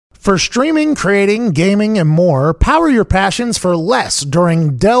For streaming, creating, gaming, and more, power your passions for less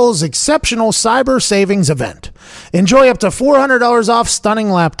during Dell's exceptional Cyber Savings event. Enjoy up to $400 off stunning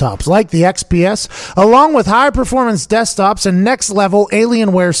laptops like the XPS, along with high-performance desktops and next-level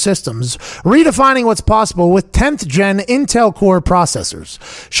Alienware systems, redefining what's possible with 10th-gen Intel Core processors.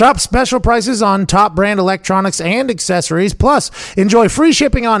 Shop special prices on top-brand electronics and accessories, plus enjoy free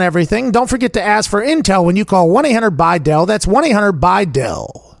shipping on everything. Don't forget to ask for Intel when you call 1-800-BUY-DELL. That's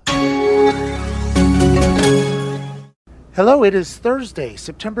 1-800-BUY-DELL. Hello, it is Thursday,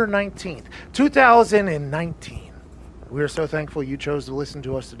 September 19th, 2019. We are so thankful you chose to listen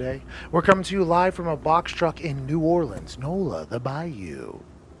to us today. We're coming to you live from a box truck in New Orleans, NOLA, the Bayou.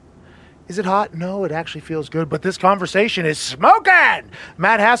 Is it hot? No, it actually feels good, but this conversation is smoking!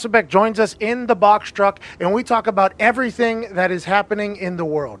 Matt Hasselbeck joins us in the box truck, and we talk about everything that is happening in the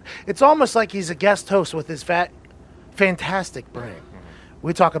world. It's almost like he's a guest host with his fantastic brain.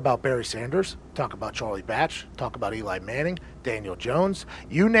 We talk about Barry Sanders, talk about Charlie Batch, talk about Eli Manning, Daniel Jones,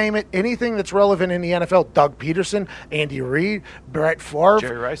 you name it, anything that's relevant in the NFL, Doug Peterson, Andy Reid, Brett Favre,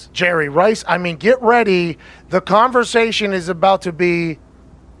 Jerry Rice. I mean, get ready. The conversation is about to be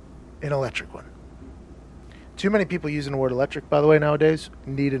an electric one. Too many people using the word electric, by the way, nowadays.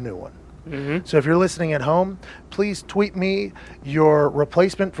 Need a new one. Mm-hmm. So if you're listening at home, please tweet me your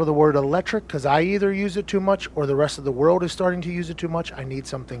replacement for the word electric, because I either use it too much or the rest of the world is starting to use it too much. I need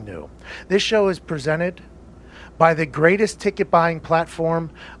something new. This show is presented by the greatest ticket buying platform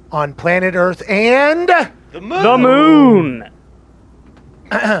on planet Earth and the moon.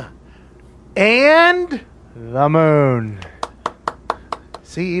 And the moon.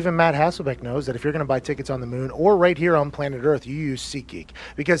 See, even Matt Hasselbeck knows that if you're going to buy tickets on the moon or right here on planet Earth, you use SeatGeek.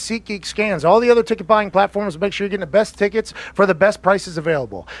 Because SeatGeek scans all the other ticket buying platforms to make sure you're getting the best tickets for the best prices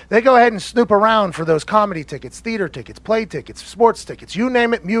available. They go ahead and snoop around for those comedy tickets, theater tickets, play tickets, sports tickets, you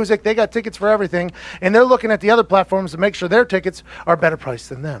name it, music. They got tickets for everything. And they're looking at the other platforms to make sure their tickets are better priced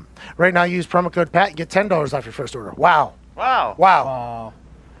than them. Right now, use promo code PAT, you get $10 off your first order. Wow.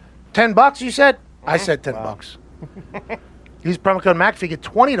 $10 you said? Mm-hmm. I said $10. Use promo code McAfee, get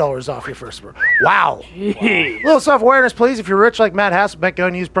 $20 off your first order. Wow. A little self-awareness, please. If you're rich like Matt Hasselbeck, go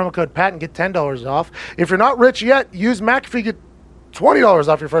and use promo code PAT and get $10 off. If you're not rich yet, use McAfee, get $20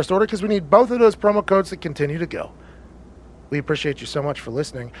 off your first order, because we need both of those promo codes to continue to go. We appreciate you so much for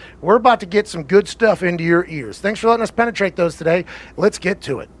listening. We're about to get some good stuff into your ears. Thanks for letting us penetrate those today. Let's get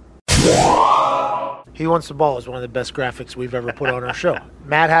to it. He Wants the Ball is one of the best graphics we've ever put on our show.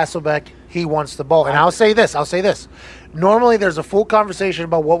 Matt Hasselbeck, He Wants the Ball. And I'll say this. Normally there's a full conversation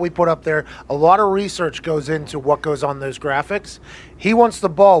about what we put up there. A lot of research goes into what goes on those graphics. He Wants the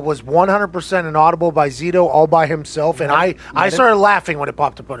Ball was 100% an audible by Zito all by himself, and I started laughing when it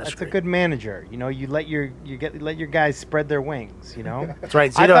popped up on the screen. That's a good manager. You know, you let your guys spread their wings, you know? That's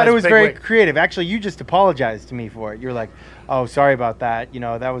right. Zito, I thought it was very creative. Actually, you just apologized to me for it. You're like, oh, sorry about that. You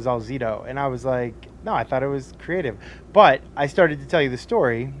know, that was all Zito. And I was like, no, I thought it was creative. But I started to tell you the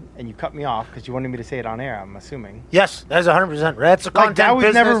story, and you cut me off because you wanted me to say it on air, I'm assuming. Yes, that is 100%. That's a content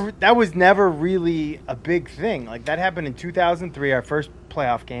business. That was never really a big thing. Like, that happened in 2003, our first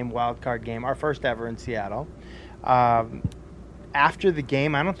playoff game, wild card game, our first ever in Seattle. After the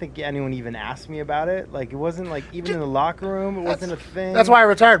game, I don't think anyone even asked me about it. Like, it wasn't like, even in the locker room, it wasn't a thing. That's why I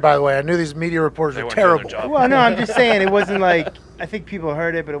retired, by the way. I knew these media reporters were terrible. Well, no, I'm just saying, it wasn't like, I think people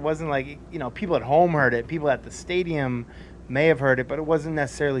heard it, but it wasn't like, you know, people at home heard it. People at the stadium may have heard it, but it wasn't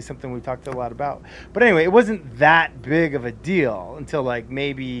necessarily something we talked a lot about. But anyway, it wasn't that big of a deal until, like,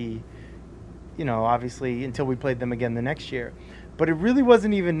 maybe, you know, obviously until we played them again the next year. But it really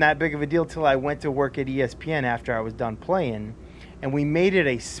wasn't even that big of a deal till I went to work at ESPN after I was done playing. And we made it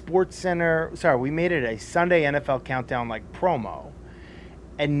a we made it a Sunday NFL Countdown, like, promo.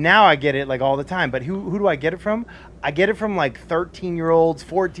 And now I get it, like, all the time. But who do I get it from? I get it from, like, 13-year-olds,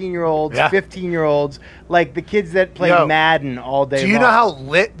 14-year-olds, 15-year-olds, like the kids that play Madden all day long. Do you know how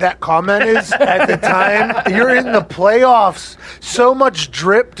lit that comment is at the time? You're in the playoffs. So much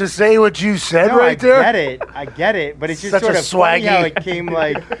drip to say what you said there. I get it. But it's just such sort of swaggy. Funny how it came,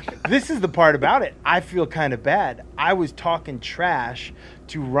 like, this is the part about it. I feel kind of bad. I was talking trash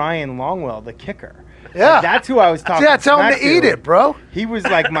to Ryan Longwell, the kicker. Yeah. Like, that's who I was talking to. Yeah, tell him to eat it, bro. He was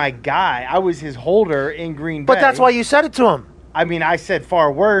like my guy. I was his holder in Green Bay. But that's why you said it to him. I mean, I said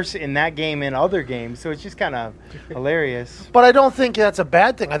far worse in that game and other games, so it's just kind of hilarious. But I don't think that's a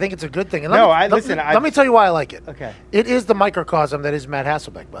bad thing. I think it's a good thing. And let me tell you why I like it. Okay. It is the microcosm that is Matt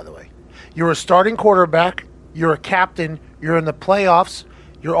Hasselbeck, by the way. You're a starting quarterback. You're a captain. You're in the playoffs.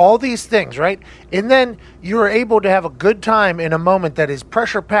 You're all these things, right? And then you're able to have a good time in a moment that is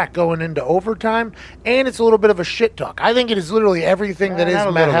pressure-packed going into overtime, and it's a little bit of a shit talk. I think it is literally everything that is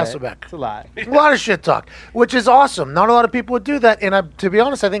Matt Hasselbeck. It's a lot. A lot of shit talk, which is awesome. Not a lot of people would do that, and to be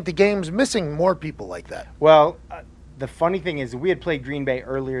honest, I think the game's missing more people like that. Well, the funny thing is we had played Green Bay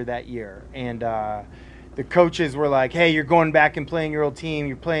earlier that year, and the coaches were like, hey, you're going back and playing your old team.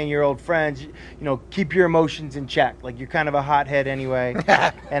 You're playing your old friends. Keep your emotions in check. Like, you're kind of a hothead anyway.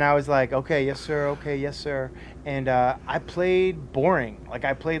 And I was like, okay, yes, sir. Okay, yes, sir. And I played boring. Like,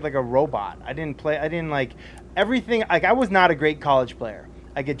 I played like a robot. I didn't like everything. Like, I was not a great college player.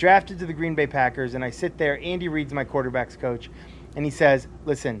 I get drafted to the Green Bay Packers, and I sit there. Andy Reid's my quarterback's coach. And he says,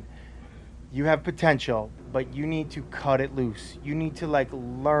 listen, you have potential, but you need to cut it loose. You need to,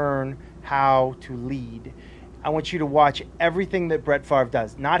 learn how to lead. I want you to watch everything that Brett Favre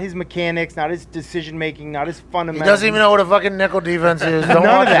does. Not his mechanics, not his decision-making, not his fundamentals. He doesn't even know what a fucking nickel defense is. Don't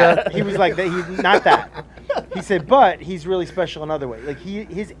None watch of that. that. He was like, he's not that. He said, but he's really special another way. Like,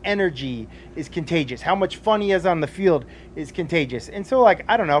 his energy is contagious. How much fun he has on the field is contagious. And so,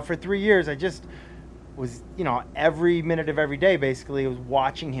 I don't know, for 3 years, I just was, every minute of every day, basically, I was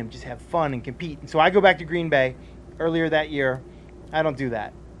watching him just have fun and compete. And so I go back to Green Bay earlier that year. I don't do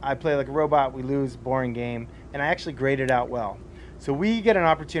that. I play like a robot. We lose, boring game. And I actually graded out well. So we get an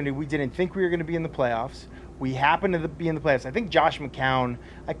opportunity. We didn't think we were going to be in the playoffs. We happened to be in the playoffs. I think Josh McCown,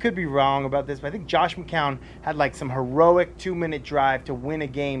 I could be wrong about this, but I think Josh McCown had some heroic 2-minute drive to win a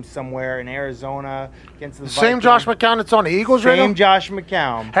game somewhere in Arizona against the Same Vikings. Josh McCown that's on the Eagles right now? Same Josh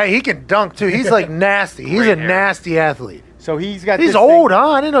McCown. Hey, he can dunk too. He's nasty. He's a nasty athlete. So he's got. He's this old, thing.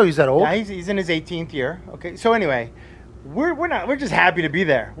 huh? I didn't know he's that old. Yeah, he's in his 18th year. Okay, so anyway, we're just happy to be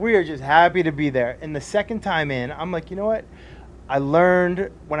there. We are just happy to be there. And the second time in, I'm like, you know what? I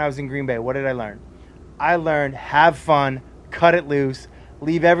learned when I was in Green Bay. What did I learn? I learned have fun, cut it loose,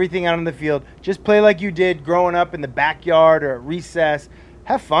 leave everything out on the field. Just play like you did growing up in the backyard or at recess.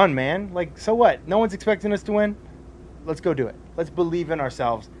 Have fun, man. So what? No one's expecting us to win. Let's go do it. Let's believe in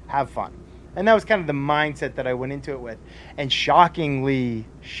ourselves. Have fun. And that was kind of the mindset that I went into it with. And shockingly,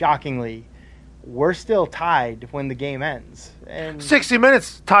 we're still tied when the game ends. And 60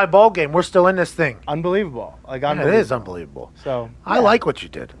 minutes, tie ball game. We're still in this thing. unbelievable. It is unbelievable. So I like what you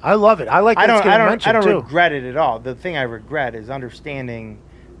did. I love it. I like that it's getting mentioned, I don't too. regret it at all. The thing I regret is understanding,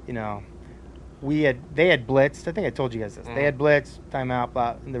 they had blitzed. I think I told you guys this. They had blitzed, timeout,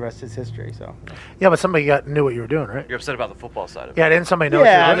 blah, and the rest is history. So Yeah, but somebody knew what you were doing, right? You're upset about the football side of it. Yeah, didn't somebody know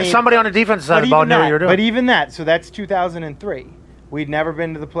Yeah, what you were doing? Somebody on the defensive side of the ball knew what you were doing. But even that, so that's 2003. We'd never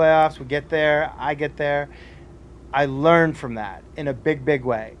been to the playoffs. We get there. I get there. I learned from that in a big, big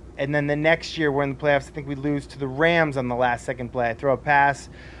way. And then the next year we're in the playoffs. I think we lose to the Rams on the last second play. I throw a pass,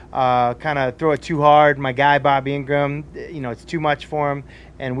 kind of throw it too hard. My guy, Bobby Ingram, it's too much for him,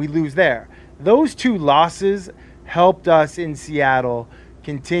 and we lose there. Those two losses helped us in Seattle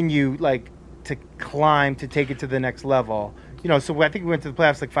continue, to climb, to take it to the next level. So I think we went to the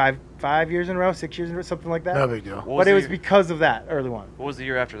playoffs 5 years in a row, 6 years in a row, something like that. No big deal. But it was because of that early one. What was the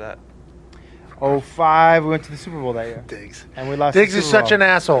year after that? 05, we went to the Super Bowl that year. Diggs. And we lost Diggs the is Super such Bowl. an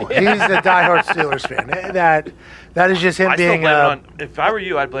asshole. He's a diehard Steelers fan. That is just him I still being. blame it on. If I were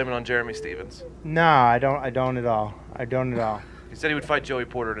you, I'd blame it on Jeremy Stevens. No, I don't at all. I don't at all. He said he would fight Joey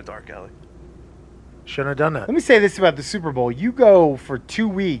Porter in a dark alley. Shouldn't have done that. Let me say this about the Super Bowl. You go for 2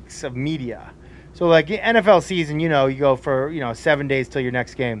 weeks of media. So NFL season, you go for, 7 days till your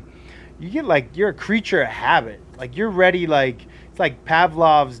next game. You get you're a creature of habit. You're ready, it's like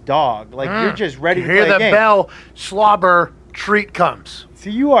Pavlov's dog. You're just ready to play Hear a the game. bell, slobber, treat comes.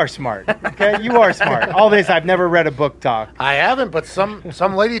 See, you are smart. Okay, you are smart. All this, I've never read a book talk. I haven't, but some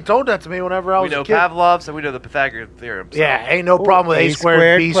lady told that to me whenever I We was know a kid. Pavlov's and we know the Pythagorean theorem. So. Yeah, ain't no problem with A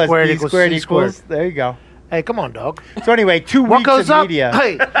squared, B plus squared B equals squared C squared. There you go. Hey, come on, dog. So anyway, 2 What weeks goes of up? media.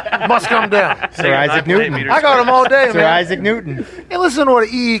 Hey, must come down. Sir Isaac 9.8 Newton. meters I got him all day, Sir man. Isaac Newton. Hey, listen to what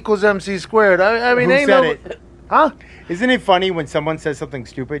E equals MC squared. I mean, Who ain't said no. it? Huh? Isn't it funny when someone says something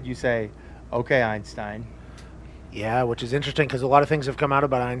stupid, you say, "Okay, Einstein." Yeah, which is interesting because a lot of things have come out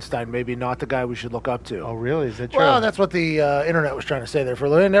about Einstein. Maybe not the guy we should look up to. Oh, really? Is that true? Well, that's what the internet was trying to say there for a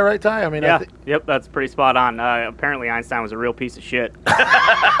little. Isn't that right, Ty? I mean, Yeah, yep, that's pretty spot on. Apparently, Einstein was a real piece of shit.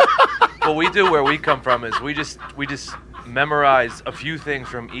 What we do where we come from is we just memorize a few things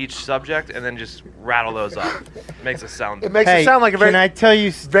from each subject and then just rattle those off. Makes us sound. it makes Hey, it sound like a can I tell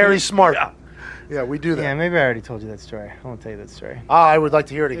you? very smart. Yeah. Yeah, we do that. Yeah, maybe I already told you that story. I won't tell you that story. I would like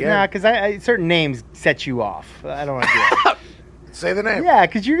to hear it again. Nah, because certain names set you off. I don't want to do that. Say the name. Yeah,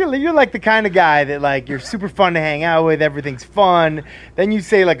 because you're like the kind of guy that like you're super fun to hang out with. Everything's fun. Then you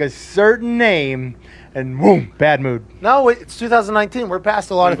say like a certain name, and boom, bad mood. No, it's 2019. We're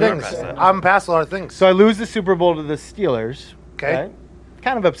past a lot of We are things. past that. I'm past a lot of things. So I lose the Super Bowl to the Steelers. Okay. Right?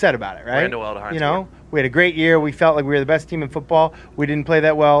 Kind of upset about it, right? Randall Heinz You know, we had a great year. We felt like we were the best team in football. We didn't play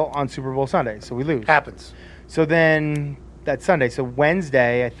that well on Super Bowl Sunday, so we lose. Happens. So then that Sunday, so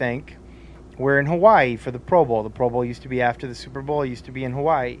Wednesday, I think, we're in Hawaii for the Pro Bowl. The Pro Bowl used to be after the Super Bowl. It used to be in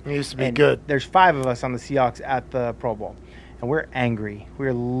Hawaii. It used to be And good. There's 5 of us on the Seahawks at the Pro Bowl, and we're angry.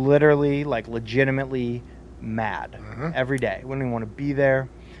 We're literally, like, legitimately mad every day. We don't even want to be there,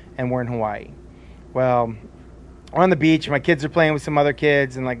 and we're in Hawaii. Well, we're on the beach. My kids are playing with some other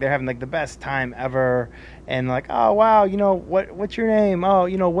kids, and like they're having like the best time ever. And like, oh wow, you know what's your name? Oh,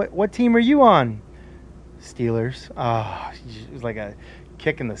 you know what team are you on? Steelers. Oh, it was like a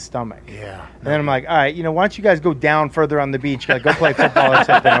kick in the stomach. Yeah. And then I'm like, all right, why don't you guys go down further on the beach, like go play football or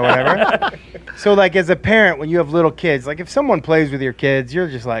something or whatever. So like as a parent, when you have little kids, like if someone plays with your kids, you're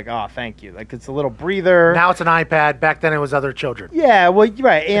just like, oh, thank you. Like it's a little breather. Now it's an iPad. Back then it was other children. Yeah, well, you're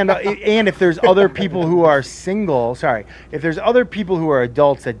right. And if there's other people who are if there's other people who are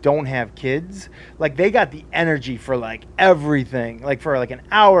adults that don't have kids, like they got the energy for like everything, like for like an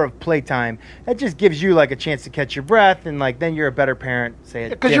hour of playtime. That just gives you like a chance to catch your breath, and like then you're a better parent. Say it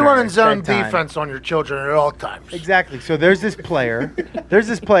Because you're running zone defense on your children at all times. Exactly. So there's this player,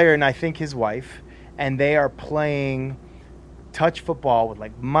 and I think his wife, and they are playing touch football with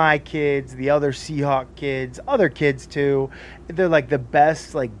like my kids, the other Seahawk kids, other kids too. They're like the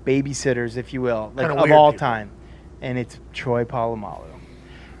best like babysitters, if you will, like Kinda of weird all people. time. And it's Troy Polamalu.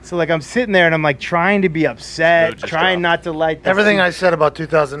 So like I'm sitting there and I'm like trying to be upset, Mood just trying dropped. not to light the Everything I said about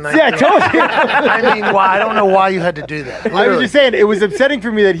 2019. Yeah, I told you. I mean, I don't know why you had to do that. I was Literally. just saying, it was upsetting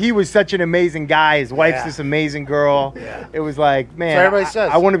for me that he was such an amazing guy. His wife's Yeah. this amazing girl. Yeah. It was like, man, So everybody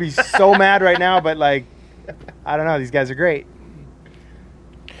says. I want to be so mad right now, but like, I don't know. These guys are great.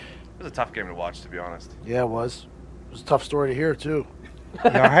 It was a tough game to watch, to be honest. Yeah, it was. It was a tough story to hear, too.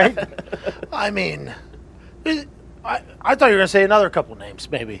 You all right? I mean, I thought you were going to say another couple names,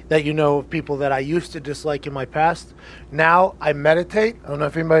 maybe, that you know of people that I used to dislike in my past. Now I meditate. I don't know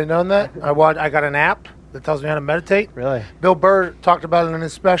if anybody known that. I got an app that tells me how to meditate. Really? Bill Burr talked about it in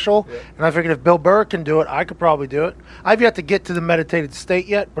his special, and I figured if Bill Burr can do it, I could probably do it. I've yet to get to the meditated state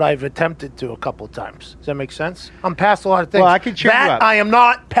yet, but I've attempted to a couple of times. Does that make sense? I'm past a lot of things. Well, I can cheer you that up. I am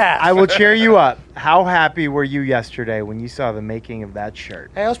not past. I will cheer you up. How happy were you yesterday when you saw the making of that shirt?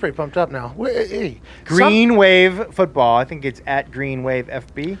 Hey, I was pretty pumped up now. Hey, Green Wave Football. I think it's at Green Wave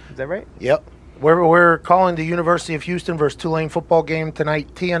FB. Is that right? Yep. We're calling the University of Houston versus Tulane football game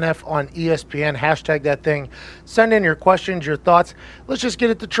tonight. TNF on ESPN. Hashtag that thing. Send in your questions, your thoughts. Let's just get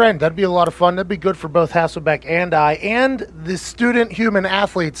it to trend. That'd be a lot of fun. That'd be good for both Hasselbeck and I, and the student human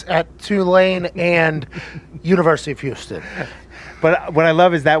athletes at Tulane and University of Houston. But what I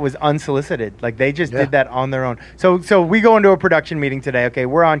love is that was unsolicited. Like they just Yeah. did that on their own. So we go into a production meeting today. Okay,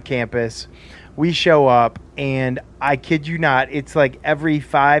 we're on campus. We show up, and I kid you not, it's like every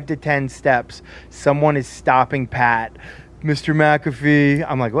 5 to 10 steps, someone is stopping Pat. Mr. McAfee.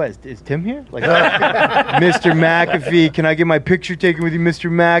 I'm like, what? Is Tim here? Like, Mr. McAfee, can I get my picture taken with you,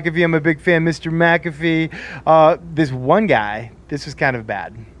 Mr. McAfee? I'm a big fan, Mr. McAfee. This one guy, this was kind of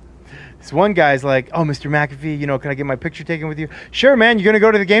bad. This one guy's like, oh, Mr. McAfee, can I get my picture taken with you? Sure, man. You going to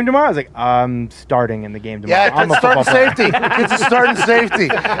go to the game tomorrow? I was like, I'm starting in the game tomorrow. Yeah, I'm it's a football starting player. safety. It's a starting safety.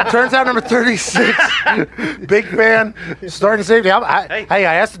 Turns out number 36, big fan, starting safety. Hey,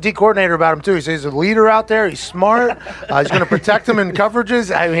 I asked the D coordinator about him too. He says he's a leader out there. He's smart. He's going to protect him in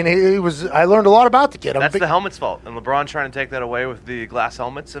coverages. I mean, I learned a lot about the kid. That's the helmet's fault. And LeBron trying to take that away with the glass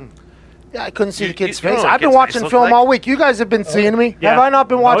helmets. And Yeah, I couldn't see the kid's you don't face. know what I've been kid's watching face film looked like. all week. You guys have been seeing me. Yeah. Have I not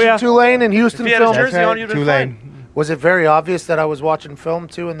been watching yeah. Tulane and Houston if he had his film? jersey on, you'd have been Tulane. fine. Was it very obvious that I was watching film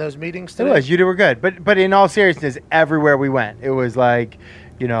too in those meetings It today? was. You were good. But in all seriousness, everywhere we went, it was like,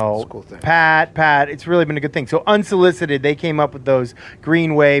 a cool thing. Pat. It's really been a good thing. So unsolicited, they came up with those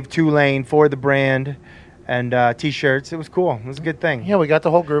Green Wave, Tulane for the brand, and T-shirts. It was cool. It was a good thing. Yeah, we got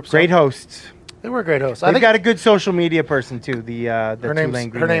the whole group. So Great hosts. They were great hosts. They've got a good social media person too. The her Tulane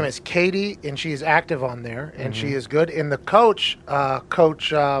Green her name Wave. is Katie, and she's active on there, and she is good. And the coach,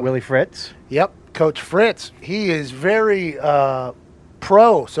 Coach Willie Fritz. Yep, Coach Fritz. He is very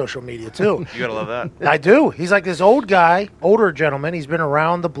pro social media too. You gotta love that. I do. He's like this older gentleman. He's been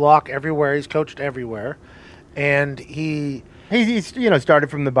around the block everywhere. He's coached everywhere, and he's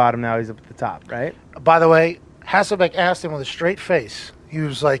started from the bottom. Now he's up at the top, right? by the way, Hasselbeck asked him with a straight face. He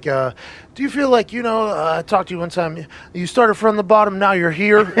was like, "Do you feel like I talked to you one time. You started from the bottom, now you're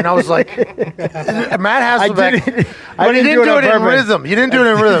here." And I was like, "Matt Hasselbeck." But he didn't do it in rhythm. You didn't do it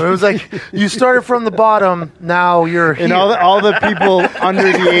in rhythm. It was like, "You started from the bottom, now you're here." And all the people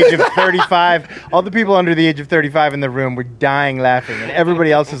under the age of 35, all the people under the age of 35 in the room were dying laughing, and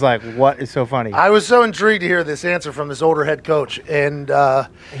everybody else is like, "What is so funny?" I was so intrigued to hear this answer from this older head coach, and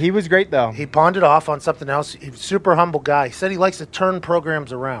He was great though. he pawned it off on something else. He's a super humble guy. He said he likes to turn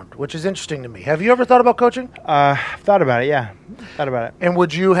programs around, which is interesting to me. Have you ever thought about coaching? Thought about it, yeah. Thought about it. And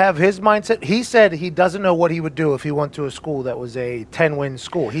would you have his mindset? He said he doesn't know what he would do if he went to a school that was a 10-win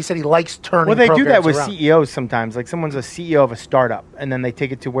school. He said he likes turning Well, they do that programs with around. CEOs sometimes. Like someone's a CEO of a startup, and then they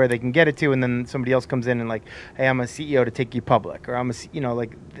take it to where they can get it to, and then somebody else comes in and like, "Hey, I'm a CEO to take you public," or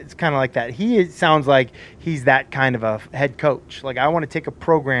like it's kind of like that. Sounds like he's that kind of a head coach. Like, I want to take a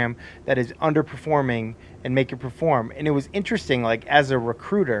program that is underperforming and make it perform. And it was interesting. Like, as a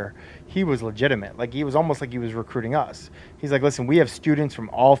recruiter, he was legitimate. Like, he was almost like he was recruiting us. He's like, "Listen, we have students from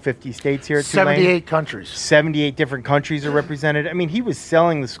all 50 states here at Tulane. 78 countries. 78 different countries are represented." I mean, he was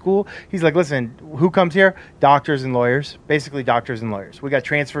selling the school. He's like, "Listen, who comes here? Doctors and lawyers. Basically, doctors and lawyers. We got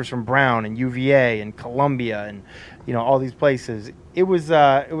transfers from Brown and UVA and Columbia and all these places." It was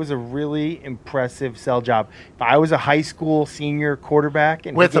a really impressive sell job. If I was a high school senior quarterback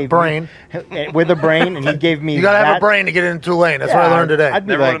and With a brain. with a brain, and he gave me You got to have a that- brain to get into Tulane. That's Yeah, what I learned today. I'd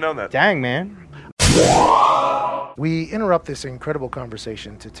be Never like, would've known that. "Dang, man." We interrupt this incredible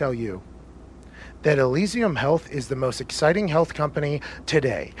conversation to tell you that Elysium Health is the most exciting health company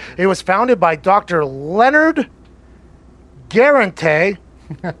today. It was founded by Dr. Leonard Garante.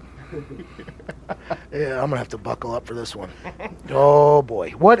 Yeah, I'm going to have to buckle up for this one. Oh,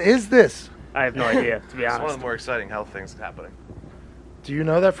 boy. What is this? I have no idea, to be It's one of honest. the more exciting health things happening. Do you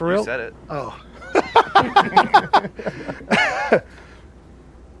know that for real? You said it. Oh.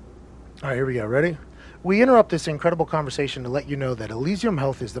 All right, here we go. Ready? We interrupt this incredible conversation to let you know that Elysium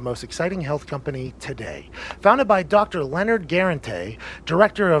Health is the most exciting health company today. Founded by Dr. Leonard Garante,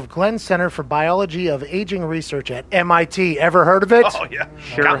 director of Glenn Center for Biology of Aging Research at MIT. Ever heard of it? Oh, yeah.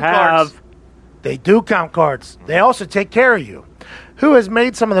 Sure Counting have. cards. They do count cards. They also take care of you. Who has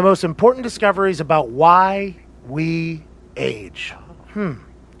made some of the most important discoveries about why we age?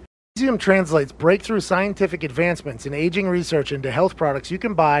 Elysium translates breakthrough scientific advancements in aging research into health products you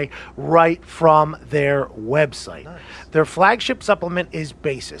can buy right from their website. Nice. Their flagship supplement is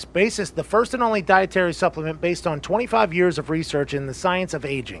Basis. Basis, the first and only dietary supplement based on 25 years of research in the science of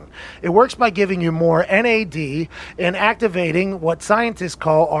aging. It works by giving you more NAD and activating what scientists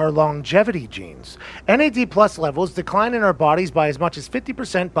call our longevity genes. NAD plus levels decline in our bodies by as much as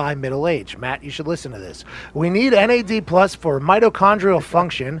 50% by middle age. Matt, you should listen to this. We need NAD plus for mitochondrial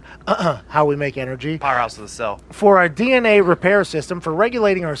function, how we make energy, Powerhouse of the cell. for our DNA repair system, for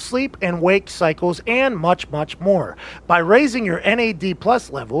regulating our sleep and wake cycles, and much, much more. By raising your NAD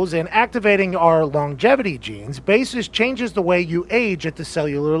plus levels and activating our longevity genes, Basis changes the way you age at the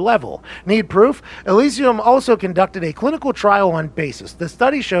cellular level. Need proof? Elysium also conducted a clinical trial on Basis. The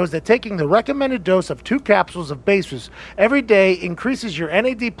study shows that taking the recommended dose of 2 capsules of Basis every day increases your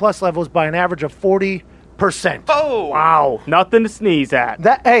NAD plus levels by an average of 40%. Oh! Wow, nothing to sneeze at.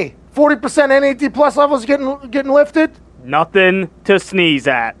 Hey, 40% NAD plus levels getting lifted? Nothing to sneeze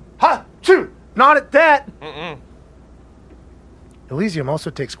at. Ha! Choo! Not at that! Elysium also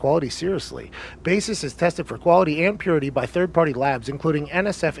takes quality seriously. Basis is tested for quality and purity by third-party labs, including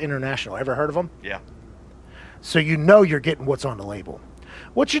NSF International. Ever heard of them? Yeah. So you know you're getting what's on the label.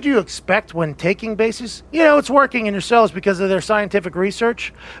 What should you expect when taking Basis? It's working in your cells because of their scientific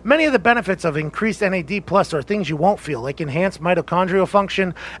research. Many of the benefits of increased NAD plus are things you won't feel, like enhanced mitochondrial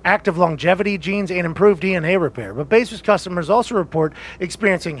function, active longevity genes, and improved DNA repair. But Basis customers also report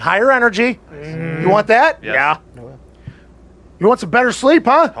experiencing higher energy. You want that? Yes. Yeah. You want some better sleep,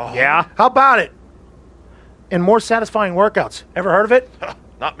 huh? Oh. Yeah. How about it? And more satisfying workouts. Ever heard of it?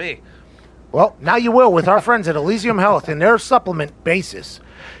 Not me. Well, now you will with our friends at Elysium Health and their supplement Basis.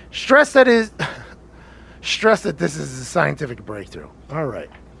 Stress that this is a scientific breakthrough. All right.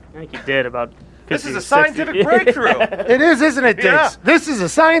 I think you did about 50, This is a 60. scientific breakthrough. It is, isn't it, Diggs? Yeah. This is a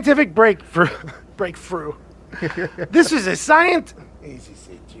scientific breakthrough. This is a Easy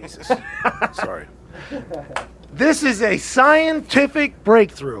seat, Jesus. Sorry. This is a scientific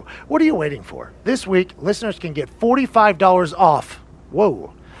breakthrough. What are you waiting for? This week, listeners can get $45 off.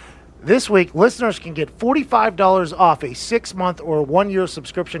 Whoa. This week, listeners can get $45 off a 6-month or 1-year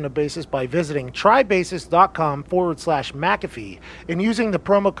subscription to Basis by visiting trybasis.com/McAfee and using the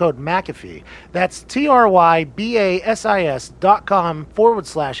promo code McAfee. That's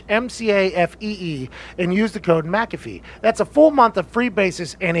trybasis.com/MCAFEE and use the code McAfee. That's a full month of free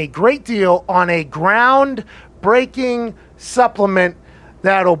Basis and a great deal on a ground-breaking supplement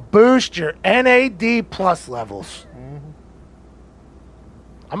that'll boost your NAD+ levels.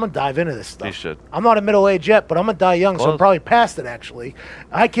 I'm going to dive into this stuff. You should. I'm not a middle age yet, but I'm going to die young, so I'm probably past it, actually.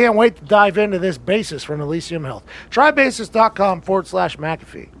 I can't wait to dive into this Basis from Elysium Health.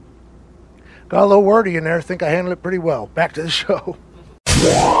 Trybasis.com/McAfee. Got a little wordy in there. I think I handled it pretty well. Back to the show.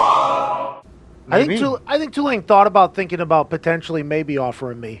 I think Tulane thought about thinking about potentially maybe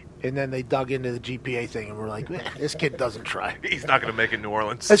offering me, and then they dug into the GPA thing, and we're like, this kid doesn't try. He's not going to make it in New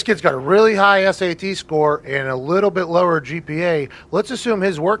Orleans. This kid's got a really high SAT score and a little bit lower GPA. Let's assume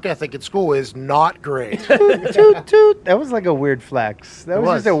his work ethic at school is not great. Toot, toot. That was like a weird flex. That It was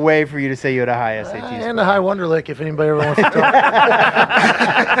was. just a way for you to say you had a high SAT score. And a high Wonderlick, if anybody ever wants to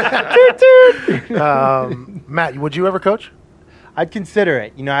talk. Matt, would you ever coach? I'd consider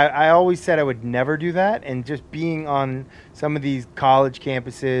it. You know, I always said I would never do that, and just being on some of these college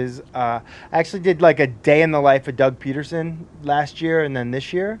campuses, I actually did like a day in the life of Doug Peterson last year, and then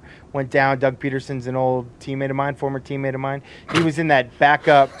this year went down. Doug Peterson's an old teammate of mine, former teammate of mine. He was in that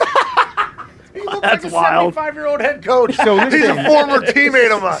backup. He looks That's like a wild. 75-year-old head coach. So He's listen. a former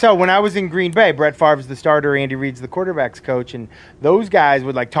teammate of mine. So when I was in Green Bay, Brett Favre's the starter, Andy Reid's the quarterback's coach, and those guys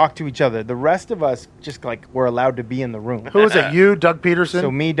would like talk to each other. The rest of us just like were allowed to be in the room. Who was it? You, Doug Peterson?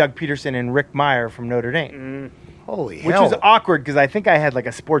 So me, Doug Peterson, and Rick Meyer from Notre Dame. Holy Which hell. was awkward because I think I had like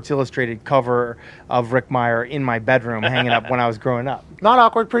a Sports Illustrated cover of Rick Meyer in my bedroom hanging up when I was growing up. Not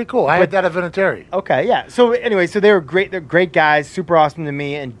awkward, pretty cool. I had that at Vinatieri. Okay, yeah. So anyway, so they were great. They're great guys, super awesome to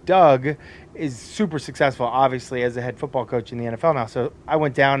me. And Doug is super successful, obviously, as a head football coach in the NFL now. So I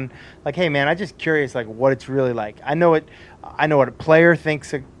went down like, hey man, I'm just curious like what it's really like. I know what a player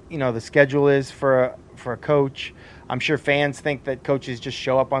thinks, the schedule is for a coach. I'm sure fans think that coaches just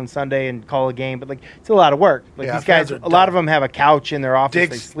show up on Sunday and call a game, but like it's a lot of work. Like Yeah, these guys, fans are a lot dumb. of them have a couch in their office.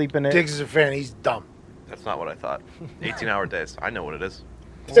 They sleep in it. Diggs is a fan. He's dumb. That's not what I thought. 18-hour days. I know what it is.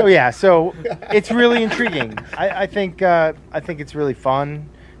 So yeah, so it's really intriguing. I think it's really fun.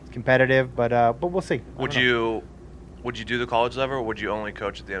 It's competitive, but we'll see. Would you do the college level, or would you only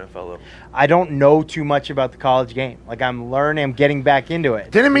coach at the NFL level? I don't know too much about the college game. Like I'm learning, I'm getting back into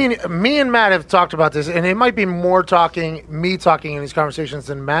it. Didn't mean me and Matt have talked about this, and it might be more me talking in these conversations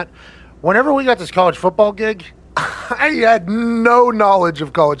than Matt. Whenever we got this college football gig, I had no knowledge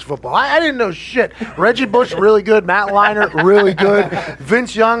of college football. I didn't know shit. Reggie Bush, really good. Matt Leinart, really good.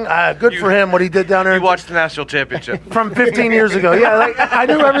 Vince Young, good for him, what he did down there. You watched the national championship. From 15 years ago. Yeah, like, I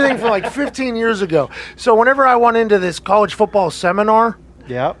knew everything from like 15 years ago. So whenever I went into this college football seminar,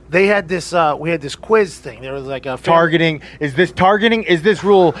 Yep. they had this. We had this quiz thing. There was like a Targeting. Is this targeting? Is this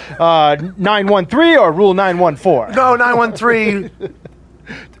rule 913 or rule 914? No, 913.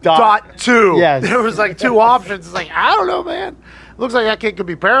 Dot two. Yes. There was like two options. It's like, I don't know, man. Looks like that kid could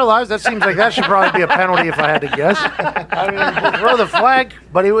be paralyzed. That seems like that should probably be a penalty if I had to guess. I mean, throw the flag.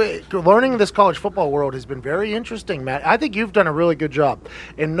 But learning this college football world has been very interesting, Matt. I think you've done a really good job.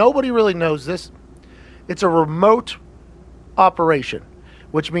 And nobody really knows this. It's a remote operation,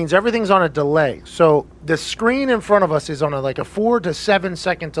 which means everything's on a delay. So the screen in front of us is on a 4 to 7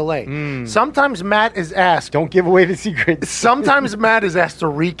 second delay. Sometimes Matt is asked. Don't give away the secrets. Sometimes Matt is asked to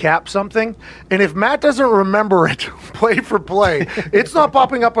recap something, and if Matt doesn't remember it play for play, it's not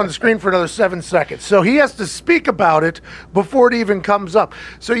popping up on the screen for another 7 seconds. So he has to speak about it before it even comes up.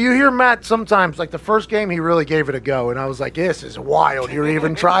 So you hear Matt sometimes, like the first game, he really gave it a go, and I was like, this is wild. You're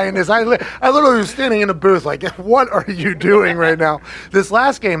even trying this. I literally was standing in the booth like, what are you doing right now? This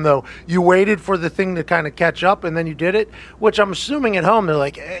last game, though, you waited for the thing to kind of catch up, and then you did it, which I'm assuming at home they're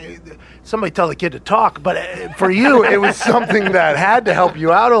like, hey, somebody tell the kid to talk. But for you, it was something that had to help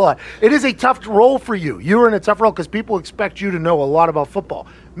you out a lot. It is a tough role for you. You were in a tough role because people expect you to know a lot about football.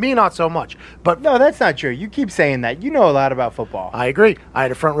 Me, not so much. But No, that's not true. You keep saying that. You know a lot about football. I agree. I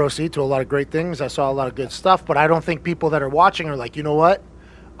had a front row seat to a lot of great things. I saw a lot of good stuff, but I don't think people that are watching are like, you know what?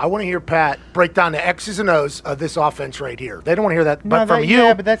 I want to hear Pat break down the X's and O's of this offense right here. They don't want to hear that. But from you,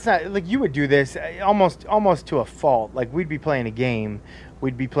 Yeah, but that's not like you would do this almost to a fault. Like we'd be playing a game,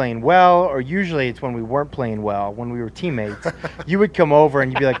 we'd be playing well, or usually it's when we weren't playing well, when we were teammates. You would come over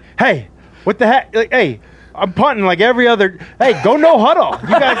and you'd be like, "Hey, what the heck? Like, hey, I'm punting like every other. Hey, go no huddle.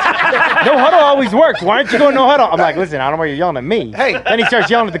 You guys, no huddle always works. Why aren't you going no huddle? I'm like, listen, I don't know why you're yelling at me. Hey. Then he starts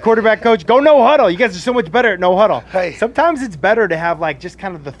yelling at the quarterback coach. Go no huddle. You guys are so much better at no huddle. Hey. Sometimes it's better to have like just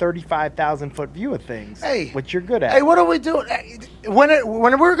kind of the 35,000-foot view of things. Hey. Which you're good at. Hey, what are we doing? Hey, when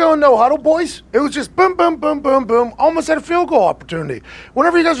we were going no huddle, boys, it was just boom, boom, boom, boom, boom, almost at a field goal opportunity.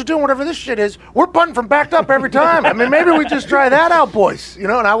 Whenever you guys are doing whatever this shit is, we're punting from backed up every time. I mean, maybe we just try that out, boys. You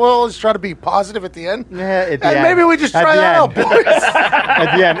know, and I will always try to be positive at the end. Yeah, at the and end. maybe we just try that out, boys.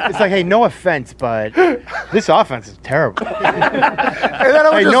 At the end, it's like, hey, no offense, but this offense is terrible. And then I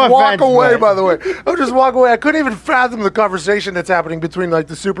would Hey, just no walk offense, away, but- by the way. I would just walk away. I couldn't even fathom the conversation that's happening between, like,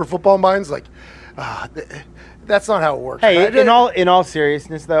 the super football minds. Like, that's not how it works. Hey, right? in all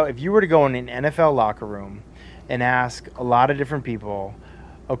seriousness, though, if you were to go in an NFL locker room and ask a lot of different people,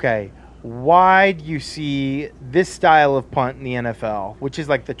 okay, why do you see this style of punt in the NFL, which is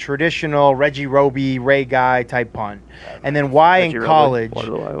like the traditional Reggie Roby, Ray Guy type punt, and then why Reggie in Roby, college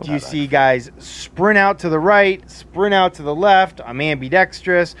Waterloo. do you see guys sprint out to the right, sprint out to the left? I'm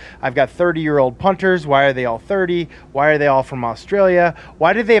ambidextrous. I've got 30-year-old punters. Why are they all 30? Why are they all from Australia?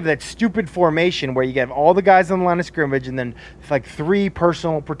 Why do they have that stupid formation where you get all the guys on the line of scrimmage and then like 3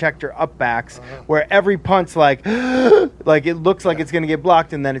 personal protector up backs where every punt's like it looks like it's going to get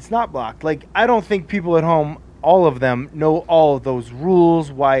blocked and then it's not blocked? Like, I don't think people at home, all of them, know all of those rules,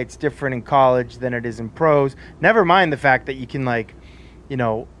 why it's different in college than it is in pros. Never mind the fact that you can, like, you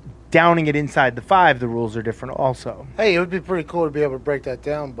know, downing it inside the 5, the rules are different also. Hey, it would be pretty cool to be able to break that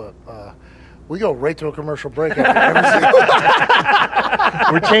down, but we go right to a commercial break. Every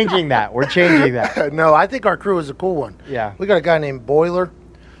We're changing that. We're changing that. No, I think our crew is a cool one. Yeah. We got a guy named Boiler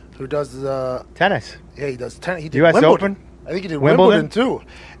who does Tennis. he does tennis. He did US Wimbledon. Open? I think he did Wimbledon? Wimbledon too.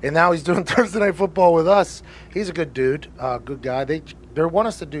 And now he's doing Thursday Night Football with us. He's a good dude, good guy. They want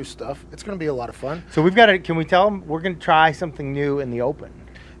us to do stuff. It's going to be a lot of fun. So we've got to, can we tell them we're going to try something new in the open?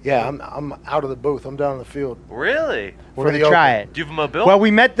 Yeah, I'm out of the booth. I'm down in the field. Really? We're For going the to try open. it. Do you have a mobility? Well,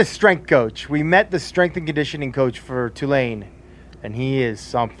 we met the strength coach. We met the strength and conditioning coach for Tulane, and he is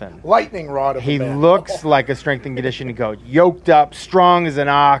something. Lightning rod of a He man. looks like a strength and conditioning coach. Yoked up, strong as an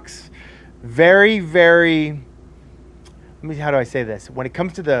ox. Very, very, how do I say this? When it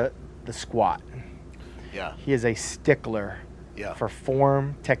comes to the squat, Yeah. he is a stickler Yeah. for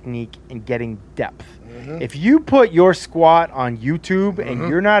form, technique, and getting depth. Mm-hmm. If you put your squat on YouTube and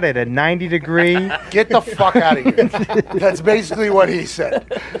you're not at a 90-degree, Get the fuck out of here. That's basically what he said.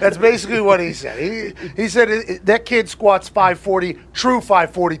 That's basically what he said. He said that kid squats 540, true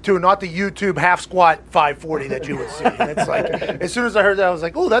 542, not the YouTube half squat 540 that you would see. And it's like, as soon as I heard that, I was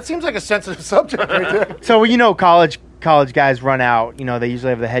like, oh, that seems like a sensitive subject right there. so you know college guys run out. You know, they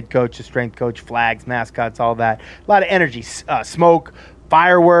usually have the head coach, the strength coach, flags, mascots, all that. A lot of energy, smoke,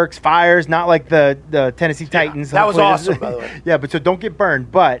 fireworks, fires, not like the Tennessee Titans. that was Hopefully awesome, by the way. Yeah, but so don't get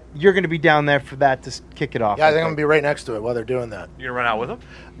burned. But you're going to be down there for that to kick it off. Yeah, I think I'm going to be right next to it while they're doing that. You gonna run out with him?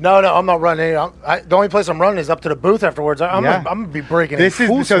 No, I'm not running. The only place I'm running is up to the booth afterwards. I'm Yeah. going to be breaking This in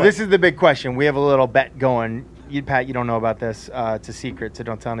full is so. sweat. This is the big question. We have a little bet going. Pat, you don't know about this. It's a secret, so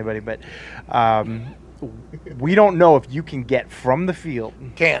don't tell anybody. But we don't know if you can get from the field,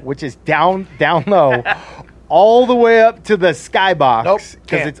 Can't. which is down low, all the way up to the skybox. Nope, because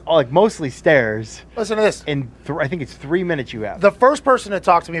can't. it's like mostly stairs. Listen to this. In I think it's 3 minutes you have. The first person to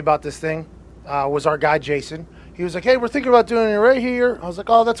talk to me about this thing was our guy, Jason. He was like, hey, we're thinking about doing it right here. I was like,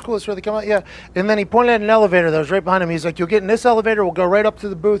 oh, that's cool. It's really come out. Yeah. And then he pointed at an elevator that was right behind him. He's like, you'll get in this elevator. We'll go right up to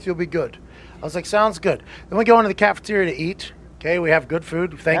the booth. You'll be good. I was like, sounds good. Then we go into the cafeteria to eat. Okay, we have good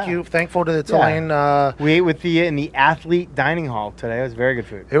food. Thank Yeah. you. Thankful to the Tulane. We ate with in the athlete dining hall today. It was very good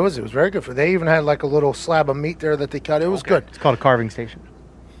food. It was very good food. They even had like a little slab of meat there that they cut. It was good. It's called a carving station.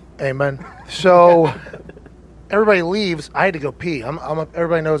 Amen. So everybody leaves. I had to go pee.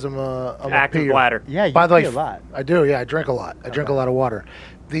 Everybody knows I'm a Active peer. bladder. Yeah, you By the way, pee a lot. I do. Yeah, I drink a lot. I drink a lot of water.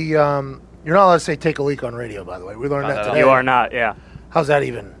 You're not allowed to say take a leak on radio. By the way, we learned Not that at all. today. You are not, yeah. How's that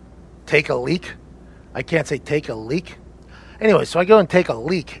even? Take a leak? I can't say take a leak. Anyway, so I go and take a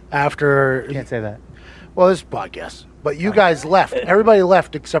leak after. Can't say that. Well, this is a podcast. But you guys left. Everybody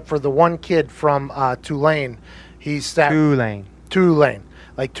left except for the one kid from Tulane. He's Tulane,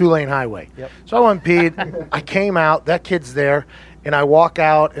 like Tulane Highway. Yep. So I went and peed. I came out. That kid's there. And I walk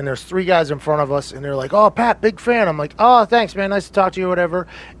out, and there's 3 guys in front of us, and they're like, oh, Pat, big fan. I'm like, oh, thanks, man. Nice to talk to you, whatever.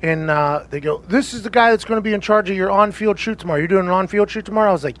 And they go, this is the guy that's going to be in charge of your on-field shoot tomorrow. You're doing an on-field shoot tomorrow?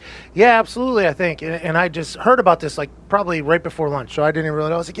 I was like, yeah, absolutely, I think. And I just heard about this, like, probably right before lunch, so I didn't even really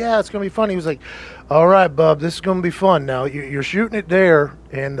know. I was like, yeah, it's going to be fun. He was like, all right, bub, this is going to be fun. Now, you're shooting it there,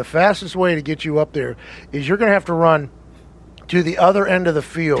 and the fastest way to get you up there is you're going to have to run to the other end of the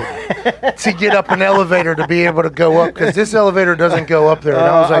field to get up an elevator to be able to go up because this elevator doesn't go up there. And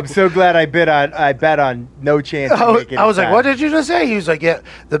I was like, I'm so glad I bet on no chance. I was like, what did you just say? He was like, yeah,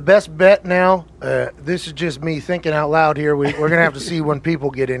 the best bet now. This is just me thinking out loud here. We're gonna have to see when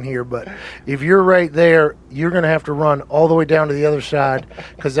people get in here, but if you're right there, you're gonna have to run all the way down to the other side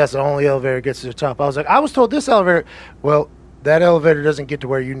because that's the only elevator that gets to the top. I was like, I was told this elevator. Well, that elevator doesn't get to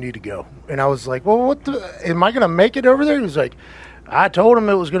where you need to go. And I was like, well, am I going to make it over there? He was like, I told him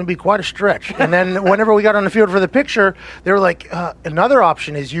it was going to be quite a stretch. And then whenever we got on the field for the picture, they were like, another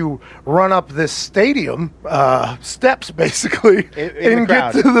option is you run up this stadium steps, basically, and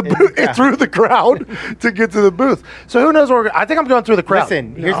get to the booth, through the crowd to get to the booth. So who knows where I think I'm going through the crowd.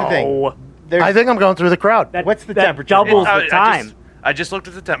 Listen, here's the thing. I think I'm going through the crowd. What's the that temperature? doubles the time. I just looked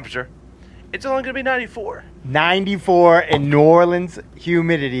at the temperature. It's only going to be 94. 94 in New Orleans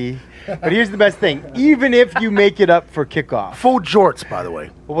humidity. But here's the best thing. Even if you make it up for kickoff. Full jorts, by the way.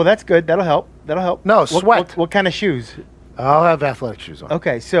 Well, that's good. That'll help. No, sweat. What kind of shoes? I'll have athletic shoes on.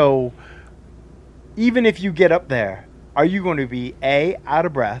 Okay, so even if you get up there, are you going to be A, out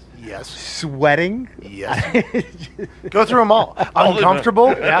of breath? Yes. Sweating? Yes. Go through them all. Uncomfortable?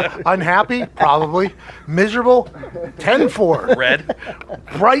 Yeah. Unhappy? Probably. Miserable? 10-4. Red?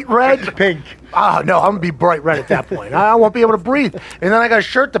 Bright red? Pink. No, I'm going to be bright red at that point. I won't be able to breathe. And then I got a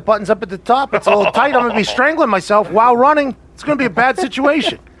shirt that buttons up at the top. It's a little tight. I'm going to be strangling myself while running. It's going to be a bad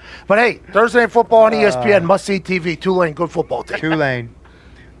situation. But hey, Thursday Night Football on ESPN, must-see TV, Tulane, good football team. Tulane.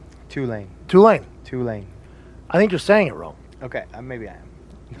 Tulane. I think you're saying it wrong. Okay, maybe I am.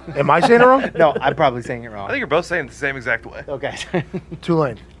 Am I saying it wrong? No, I'm probably saying it wrong. I think you're both saying it the same exact way. Okay.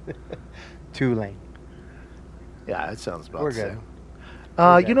 Tulane. Tulane. Yeah, that sounds about We're the good.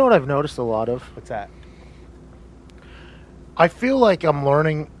 same. You know what I've noticed a lot of? What's that? I feel like I'm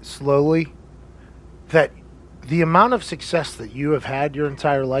learning slowly that the amount of success that you have had your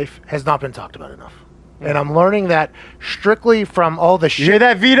entire life has not been talked about enough. And I'm learning that strictly from all the shit. You hear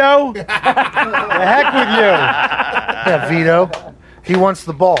that, Vito? The heck with you. Yeah, Vito. He wants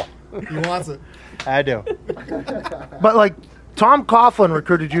the ball. He wants it. I do. But, like, Tom Coughlin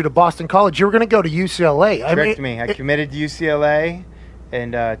recruited you to Boston College. You were going to go to UCLA. Correct me. I committed to UCLA,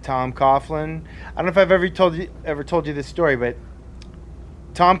 and Tom Coughlin. I don't know if I've ever told you this story, but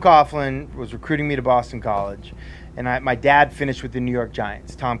Tom Coughlin was recruiting me to Boston College, and my dad finished with the New York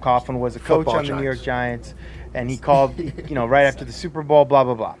Giants. Tom Coughlin was a coach on the New York Giants, and he called, right after the Super Bowl, blah,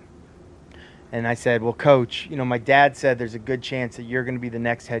 blah, blah. And I said, well, Coach, my dad said there's a good chance that you're going to be the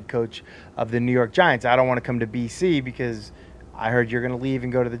next head coach of the New York Giants. I don't want to come to BC because I heard you're going to leave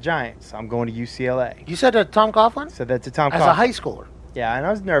and go to the Giants. I'm going to UCLA. You said that to Tom Coughlin? Said that to Tom Coughlin. As a high schooler? Yeah, and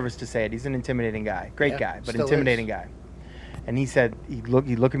I was nervous to say it. He's an intimidating guy. Great guy, but intimidating guy. And he said, he looked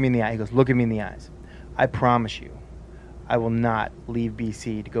at me in the eye. He goes, look at me in the eyes. I promise you, I will not leave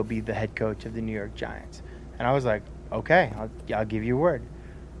BC to go be the head coach of the New York Giants. And I was like, okay, I'll give you a word.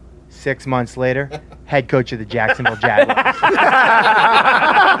 6 months later, head coach of the Jacksonville Jaguars.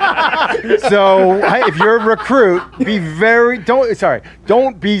 So if you're a recruit,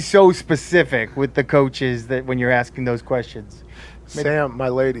 don't be so specific with the coaches that when you're asking those questions. Sam, my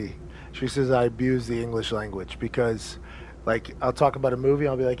lady, she says I abuse the English language because, like, I'll talk about a movie.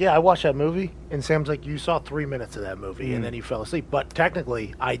 I'll be like, yeah, I watched that movie. And Sam's like, you saw 3 minutes of that movie, and then you fell asleep. But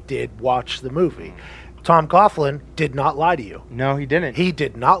technically, I did watch the movie. Tom Coughlin did not lie to you. No, he didn't. He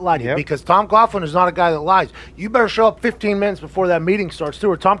did not lie to you because Tom Coughlin is not a guy that lies. You better show up 15 minutes before that meeting starts, too,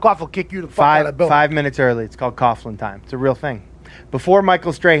 or Tom Coughlin will kick you the fuck out of the building. 5 minutes early. It's called Coughlin time. It's a real thing. Before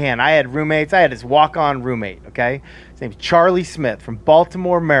Michael Strahan, I had roommates. I had this walk-on roommate, okay? His name's Charlie Smith from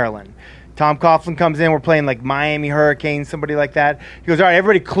Baltimore, Maryland. Tom Coughlin comes in. We're playing like Miami Hurricanes, somebody like that. He goes, all right,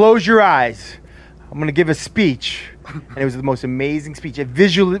 everybody close your eyes. I'm going to give a speech. And it was the most amazing speech, a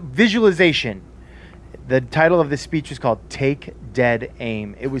visualization. The title of this speech was called Take Dead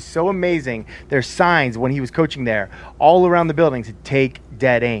Aim. It was so amazing. There's signs when he was coaching there all around the building said Take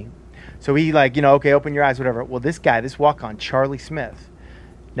Dead Aim. So he okay, open your eyes, whatever. Well, this guy, this walk-on, Charlie Smith,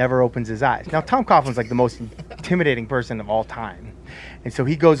 never opens his eyes. Now, Tom Coughlin's like the most intimidating person of all time. And so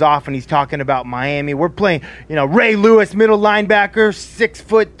he goes off and he's talking about Miami. We're playing, Ray Lewis, middle linebacker,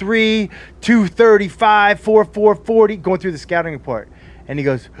 6'3", 235, 440, going through the scouting report. And he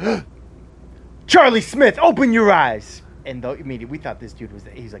goes, Charlie Smith, open your eyes. And immediately we thought this dude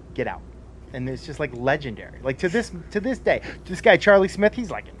he's like, get out. And it's just like legendary. Like to this day, this guy, Charlie Smith, he's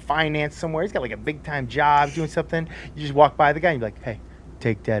like in finance somewhere. He's got like a big time job doing something. You just walk by the guy and you're like, hey,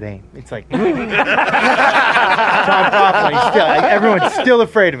 take dead aim. It's like Tom Coughlin, everyone's still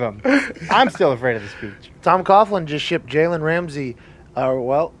afraid of him. I'm still afraid of the speech. Tom Coughlin just shipped Jalen Ramsey. I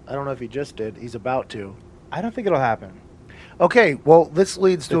don't know if he just did. He's about to. I don't think it'll happen. Okay, well, this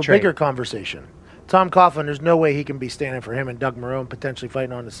leads to The a trade. bigger conversation. Tom Coughlin, there's no way he can be standing for him and Doug Marone potentially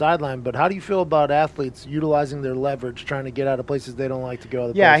fighting on the sideline. But how do you feel about athletes utilizing their leverage, trying to get out of places they don't like to go?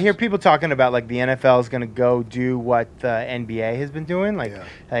 Other Yeah, I places? hear people talking about like the NFL is going to go do what the NBA has been doing. Like, Yeah.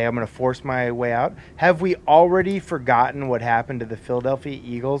 hey, I'm going to force my way out. Have we already forgotten what happened to the Philadelphia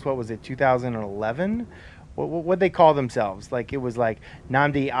Eagles? What was it, 2011? What they call themselves? Like, it was like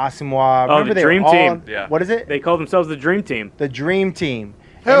Nnamdi Asomugha. Oh, Remember the they were Dream all- Team. Yeah. What is it? They called themselves the Dream Team. The Dream Team.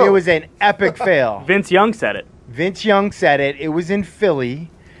 Who? And it was an epic fail. Vince Young said it. Vince Young said it. It was in Philly.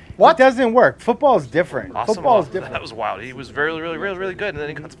 What? It doesn't work. Football is different. Awesome. Football is different. That was wild. He was really good, and then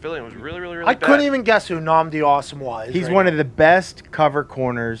he got to Philly and was really I bad. couldn't even guess who Nnamdi Asomugha is. He's right one now. of the best cover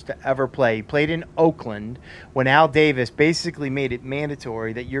corners to ever play. He played in Oakland when Al Davis basically made it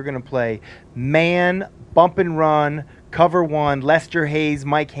mandatory that you're going to play man, bump and run, cover one, Lester Hayes,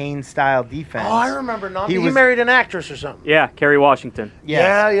 Mike Haynes style defense. Oh, I remember Nnamdi. He He was- married an actress or something. Yeah, Kerry Washington.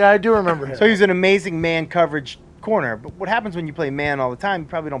 Yes. Yeah, I do remember him. So he's an amazing man coverage corner. But what happens when you play man all the time? You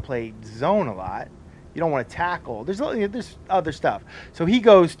probably don't play zone a lot. You don't want to tackle. There's other stuff. So he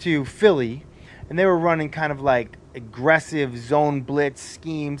goes to Philly, and they were running kind of like aggressive zone blitz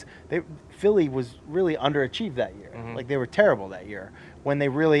schemes. Philly was really underachieved that year. Like they were terrible that year when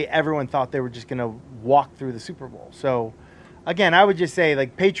everyone thought they were just going to walk through the Super Bowl. So again, I would just say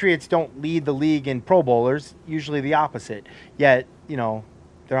like Patriots don't lead the league in Pro Bowlers, usually the opposite. Yet,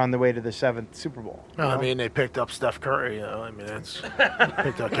 they're on their way to the 7th Super Bowl. No, I mean, they picked up Steph Curry. That's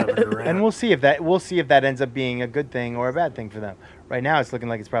picked up Kevin Durant. And we'll see if that ends up being a good thing or a bad thing for them. Right now, it's looking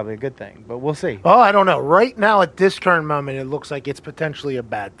like it's probably a good thing, but we'll see. Oh, I don't know. Right now, at this current moment, it looks like it's potentially a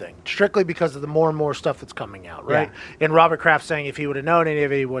bad thing, strictly because of the more and more stuff that's coming out, right? Yeah. And Robert Kraft saying if he would have known any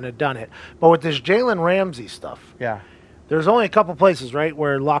of it, he wouldn't have done it. But with this Jalen Ramsey stuff, Yeah. there's only a couple places, right,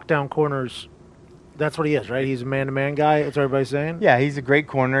 where lockdown corners, that's what he is, right? He's a man-to-man guy. That's what everybody's saying? Yeah, he's a great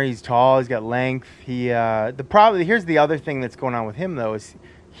corner. He's tall. He's got length. Here's the other thing that's going on with him though is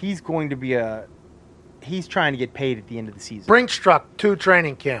he's trying to get paid at the end of the season. Brinks truck to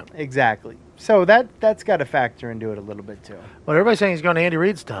training camp. Exactly. So that's got to factor into it a little bit too. But everybody's saying he's going to Andy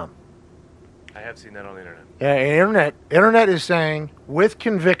Reid's town. I have seen that on the internet. Yeah, internet is saying with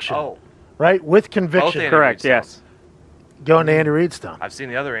conviction, Oh, right? With both conviction, Andy Correct, Reid's yes. towns. going to Andy Reid's town. I've seen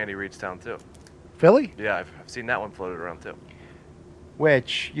the other Andy Reid's town too. Philly? Yeah, I've seen that one floated around too.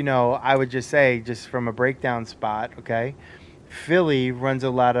 Which, I would just say, just from a breakdown spot, okay, Philly runs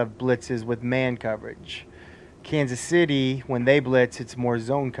a lot of blitzes with man coverage. Kansas City, when they blitz, it's more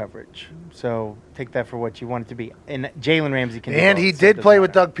zone coverage. So take that for what you want it to be. And Jalen Ramsey can do And both, he so it did doesn't play with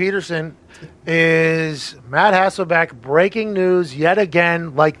matter. Doug Peterson. Is Matt Hasselbeck breaking news yet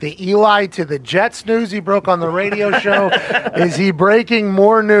again, like the Eli to the Jets news he broke on the radio show? Is he breaking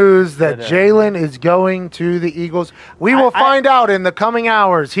more news that Jalen is going to the Eagles? We will find out in the coming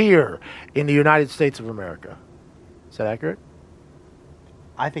hours here in the United States of America. Is that accurate?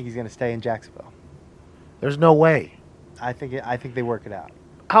 I think he's going to stay in Jacksonville. There's no way. I think they work it out.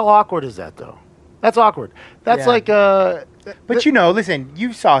 How awkward is that, though? That's awkward. That's Yeah. like But listen,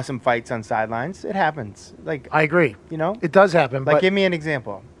 you saw some fights on sidelines. It happens. Like, I agree. it It does happen. like But give me an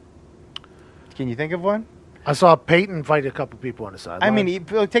example. Can you think of one? I saw Peyton fight a couple people on the sideline. I mean,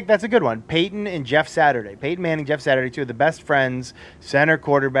 that's a good one. Peyton and Jeff Saturday. Peyton Manning, Jeff Saturday, two of the best friends, center,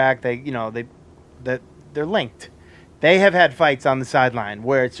 quarterback. They're linked. They have had fights on the sideline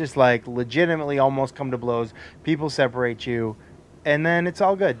where it's just like legitimately almost come to blows. People separate you, and then it's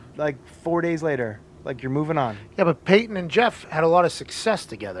all good. Like 4 days later, like you're moving on. Yeah, but Peyton and Jeff had a lot of success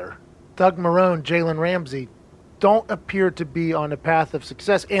together. Doug Marone, Jalen Ramsey don't appear to be on a path of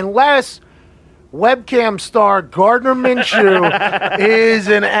success unless webcam star Gardner Minshew is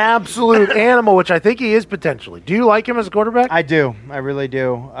an absolute animal, which I think he is potentially. Do you like him as a quarterback? I do. I really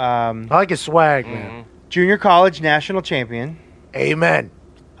do. I like his swag, man. Junior college national champion. Amen.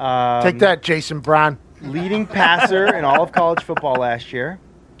 Um, Take that, Jason Brown. Leading passer in all of college football last year.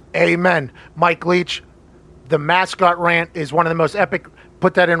 Amen. Mike Leach, the mascot rant is one of the most epic.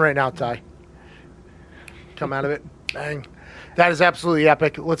 Put that in right now, Ty. Come out of it. Bang. That is absolutely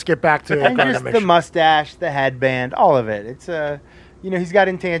epic. Let's get back to And Gardner just the Minshew. mustache, the headband, all of it. It's he's got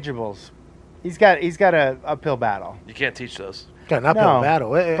intangibles. He's got a uphill battle. You can't teach those. Got an uphill No,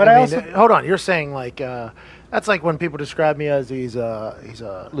 battle. but I also- hold on. You're saying like that's like when people describe me as he's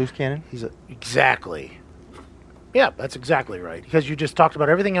a Loose cannon. exactly. Yeah, that's exactly right. Because you just talked about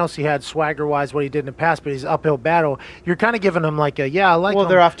everything else he had swagger wise, what he did in the past, but his uphill battle. You're kind of giving him like I like. Well, him.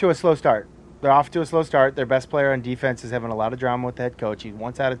 they're off to a slow start. Their best player on defense is having a lot of drama with the head coach. He's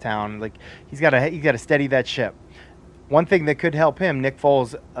once out of town. Like he's got to steady that ship. One thing that could help him, Nick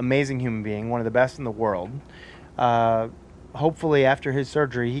Foles, amazing human being, one of the best in the world. hopefully after his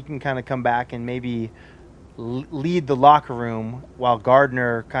surgery, he can kind of come back and maybe lead the locker room while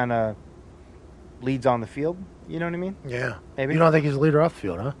Gardner kind of leads on the field. You know what I mean? Yeah. Maybe. You don't think he's a leader off the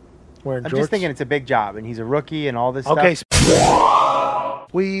field, huh? Wearing I'm jorts? just thinking it's a big job, and he's a rookie and all this Okay. stuff.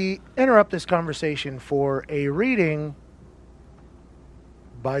 We interrupt this conversation for a reading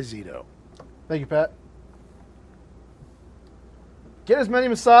by Zito. Thank you, Pat. Get as many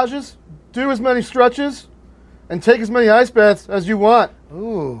massages, do as many stretches, and take as many ice baths as you want.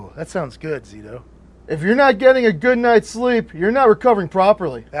 Ooh, that sounds good, Zito. If you're not getting a good night's sleep, you're not recovering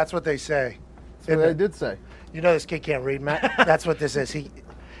properly. That's what they say. That's what I did say. You know this kid can't read, Matt. That's what this is.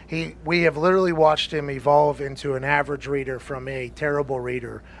 We have literally watched him evolve into an average reader from a terrible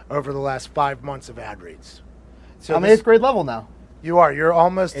reader over the last 5 months of ad reads. So I'm 8th grade level now. You are. You're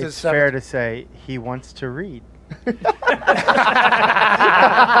almost as It's fair to say he wants to read.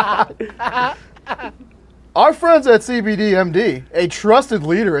 Our friends at CBDMD, a trusted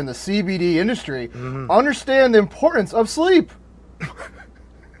leader in the CBD industry, understand the importance of sleep.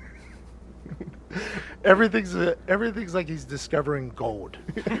 Everything's like he's discovering gold.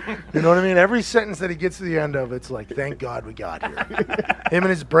 You know what I mean? Every sentence that he gets to the end of, it's like, thank God we got here. Him and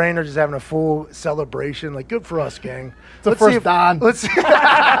his brain are just having a full celebration. Like, good for us, gang. It's the first Don. Let's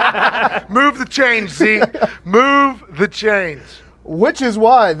move the change, Z. Move the change. Which is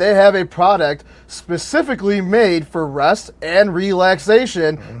why they have a product specifically made for rest and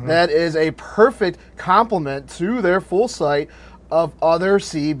relaxation that is a perfect complement to their full site of other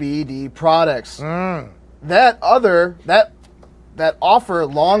CBD products that offer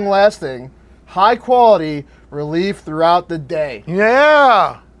long-lasting, high-quality relief throughout the day.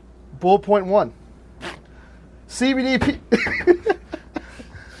 Yeah. Bullet point 1. CBD.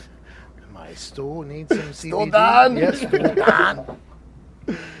 My stool needs some CBD. Stool Don. Yes, stool Don.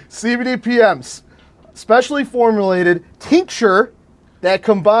 CBD PMs, specially formulated tincture that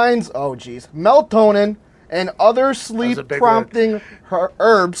combines, melatonin and other sleep-prompting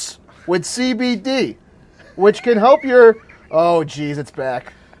herbs with CBD, which can help your, it's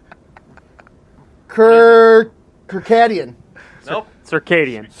back. Circadian. Nope.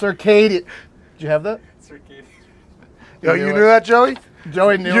 Circadian. Did you have that? Yo, you knew that, Joey?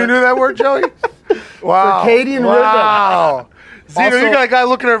 Joey knew You it. knew that word, Joey? Wow. Circadian rhythm. Wow. Zito, Also- you got a guy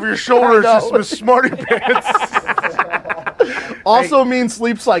looking over your shoulders I know. just with smarty pants. Also means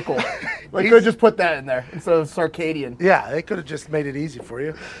sleep cycle. They could just put that in there instead of circadian. Yeah, they could have just made it easy for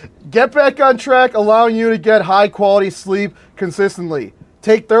you. Get back on track, allowing you to get high-quality sleep consistently.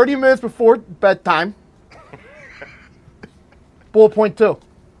 Take 30 minutes before bedtime. Bullet point 2.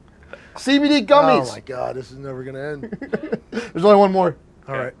 CBD gummies. Oh, my God. This is never going to end. There's only one more.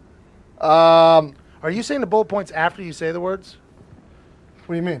 All right. What Are you saying the bullet points after you say the words?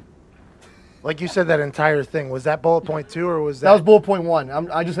 do you mean? Like you said that entire thing. Was that bullet point 2 or was that? That was bullet point 1.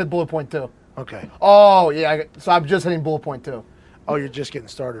 I just hit bullet point 2. Okay. Oh, yeah. So I'm just hitting bullet point 2. Oh, you're just getting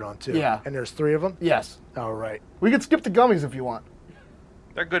started on 2. Yeah. And there's 3 of them? Yes. All right. We could skip the gummies if you want.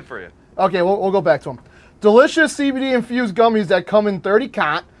 They're good for you. Okay, we'll go back to them. Delicious CBD-infused gummies that come in 30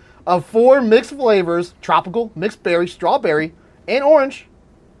 count of 4 mixed flavors, tropical, mixed berry, strawberry, and orange.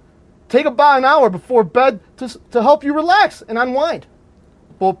 Take about an hour before bed to help you relax and unwind.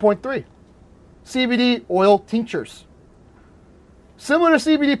 Bullet point 3. CBD oil tinctures. Similar to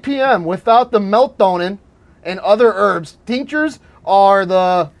CBD PM without the melatonin and other herbs, tinctures are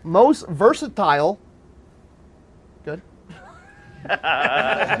the most versatile. Good.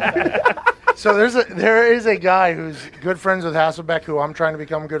 So there is a guy who's good friends with Hasselbeck, who I'm trying to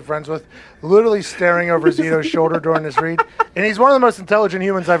become good friends with, literally staring over Zito's shoulder during this read. And he's one of the most intelligent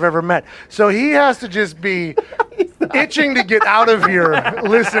humans I've ever met. So he has to just be itching to get out of here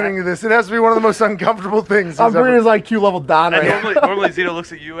listening to this. It has to be one of the most uncomfortable things. I'm bringing his IQ level down right And now. normally Zito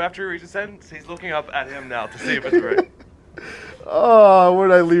looks at you after he reads a sentence. He's looking up at him now to see if it's right. Oh, where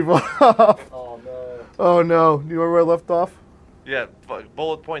did I leave off? Oh, no. Do you remember where I left off? Yeah,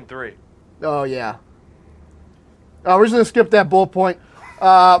 bullet point 3. Oh, yeah. We're just going to skip that bullet point.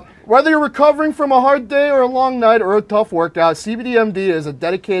 Whether you're recovering from a hard day or a long night or a tough workout, CBDMD is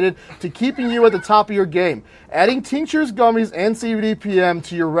dedicated to keeping you at the top of your game. Adding tinctures, gummies, and CBD PM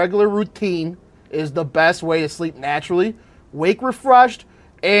to your regular routine is the best way to sleep naturally, wake refreshed,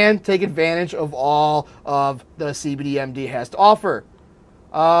 and take advantage of all of the CBDMD has to offer.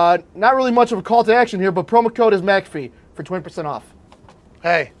 Not really much of a call to action here, but promo code is McAfee for 20% off.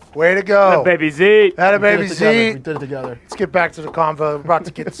 Hey, way to go. That baby Z. That a We did baby it together. We Z. did it together. Let's get back to the convo. We're about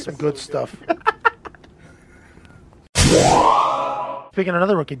to get some good stuff. Speaking of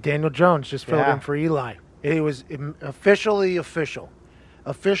another rookie, Daniel Jones just filled Yeah. in for Eli. It was officially official.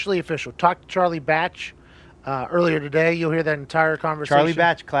 Officially official. Talked to Charlie Batch Earlier today, you'll hear that entire conversation. Charlie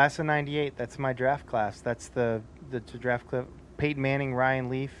Batch, class of '98. That's my draft class. That's the draft clip. Peyton Manning, Ryan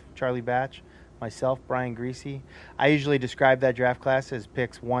Leaf, Charlie Batch, myself, Brian Greasy. I usually describe that draft class as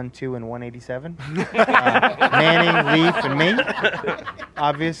picks 1, 2, and 187. Manning, Leaf, and me,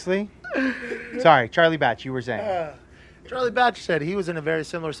 obviously. Sorry, Charlie Batch, you were saying. Charlie Batch said he was in a very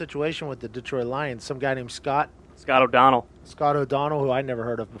similar situation with the Detroit Lions. Some guy named Scott O'Donnell. Scott O'Donnell, who I never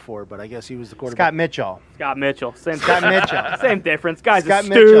heard of before, but I guess he was the quarterback. Scott Mitchell. Scott Mitchell. Same Scott Mitchell. Same difference. Guys, Scott a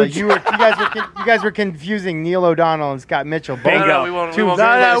Mitchell. stooge. You guys were confusing Neil O'Donnell and Scott Mitchell. Both Bingo. we won't. Two We won't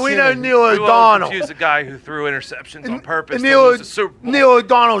No, we know Neil we won't O'Donnell. confuse a guy who threw interceptions on purpose to Neil, lose the Super Bowl. Neil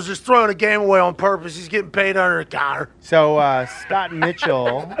O'Donnell's just throwing a game away on purpose. He's getting paid under the counter. So Scott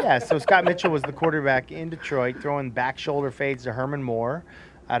Mitchell, so Scott Mitchell was the quarterback in Detroit, throwing back shoulder fades to Herman Moore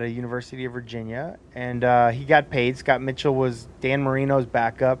out of University of Virginia, and he got paid. Scott Mitchell was Dan Marino's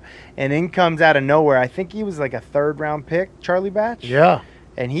backup, and in comes out of nowhere. I think he was like a third-round pick, Charlie Batch. Yeah.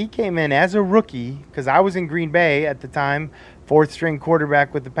 And he came in as a rookie because I was in Green Bay at the time, fourth-string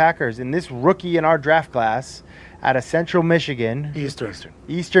quarterback with the Packers. And this rookie in our draft class out of Central Michigan,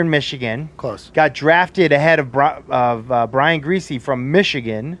 Eastern Michigan, Close. got drafted ahead of Brian Greasy from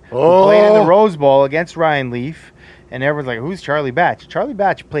Michigan, who Oh. played in the Rose Bowl against Ryan Leaf. And everyone's like, who's Charlie Batch? Charlie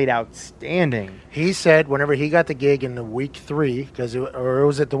Batch played outstanding. He said whenever he got the gig in the week 3, or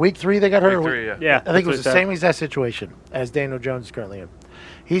was it the week 3 they got hurt? Week 3, yeah. Yeah, I think it was the same exact situation as Daniel Jones is currently in.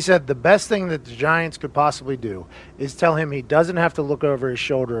 He said the best thing that the Giants could possibly do is tell him he doesn't have to look over his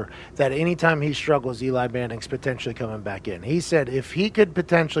shoulder, that anytime he struggles, Eli Manning's potentially coming back in. He said if he could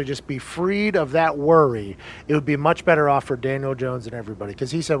potentially just be freed of that worry, it would be much better off for Daniel Jones and everybody.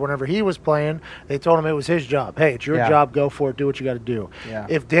 Because he said whenever he was playing, they told him it was his job. Hey, it's your job. Go for it. Do what you got to do. Yeah.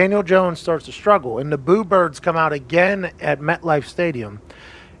 If Daniel Jones starts to struggle and the Boo Birds come out again at MetLife Stadium,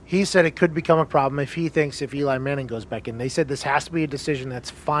 he said it could become a problem if he thinks if Eli Manning goes back in. They said this has to be a decision that's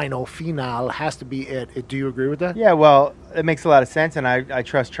final, has to be it. Do you agree with that? Yeah, well, it makes a lot of sense, and I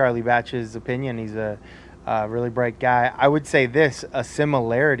trust Charlie Batch's opinion. He's a really bright guy. I would say a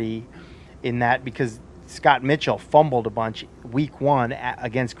similarity in that because Scott Mitchell fumbled a bunch week 1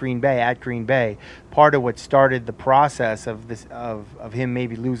 against Green Bay at Green Bay. Part of what started the process of this of him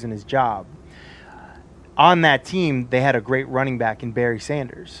maybe losing his job. On that team, they had a great running back in Barry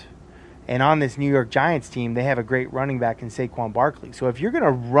Sanders. And on this New York Giants team, they have a great running back in Saquon Barkley. So if you're going to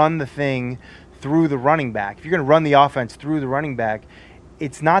run the thing through the running back, if you're going to run the offense through the running back,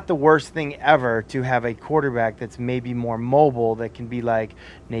 it's not the worst thing ever to have a quarterback that's maybe more mobile, that can be like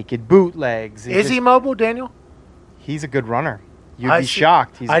naked bootlegs. Is he mobile, Daniel? He's a good runner. You'd be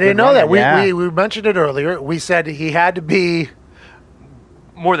shocked. He's a I didn't good know that. runner. We mentioned it earlier. We said he had to be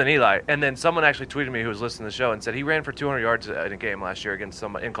More than Eli. And then someone actually tweeted me who was listening to the show and said he ran for 200 yards in a game last year against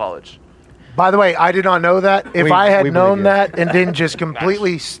somebody in college. By the way, I did not know that. If I had known that and didn't just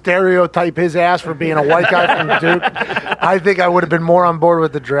completely stereotype his ass for being a white guy from Duke, I think I would have been more on board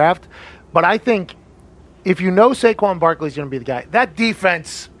with the draft. But I think if you know Saquon Barkley's going to be the guy, that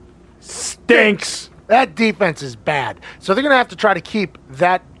defense stinks. That defense is bad. So they're going to have to try to keep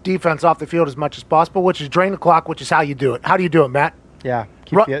that defense off the field as much as possible, which is drain the clock, which is how you do it. How do you do it, Matt? Yeah,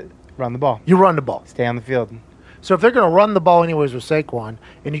 run the ball. You run the ball. Stay on the field. So if they're going to run the ball anyways with Saquon,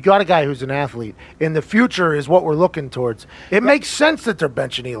 and you got a guy who's an athlete, and the future is what we're looking towards, it makes sense that they're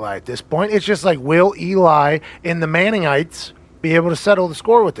benching Eli at this point. It's just like, will Eli and the Manningites be able to settle the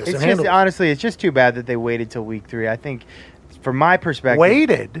score with this and handle it? Honestly, it's just too bad that they waited till week 3. I think, from my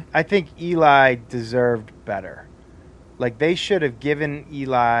perspective, I think Eli deserved better. Like, they should have given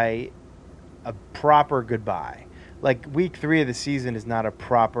Eli a proper goodbye. Like, week 3 of the season is not a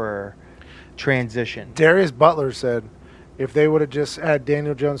proper transition. Darius Butler said if they would have just had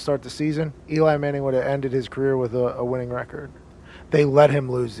Daniel Jones start the season, Eli Manning would have ended his career with a winning record. They let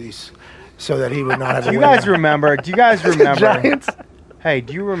him lose these so that he would not have Do you guys remember? Giants? Hey,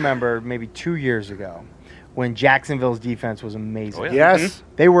 do you remember maybe 2 years ago when Jacksonville's defense was amazing? Oh, yeah. Yes.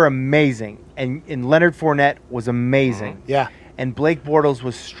 Mm-hmm. They were amazing. And Leonard Fournette was amazing. Mm-hmm. Yeah. And Blake Bortles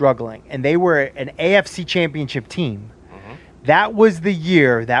was struggling. And they were an AFC championship team. That was the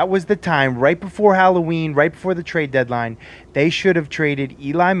year, that was the time, right before Halloween, right before the trade deadline, they should have traded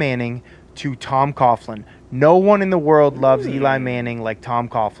Eli Manning to Tom Coughlin. No one in the world loves Eli Manning like Tom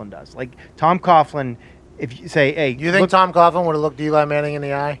Coughlin does. Like, Tom Coughlin, if you say, hey... You think Tom Coughlin would have looked Eli Manning in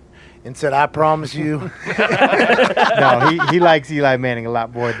the eye and said, I promise you? No, he likes Eli Manning a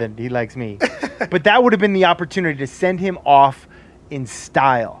lot more than he likes me. But that would have been the opportunity to send him off in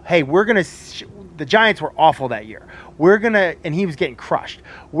style. Hey, we're going to... the Giants were awful that year. And he was getting crushed.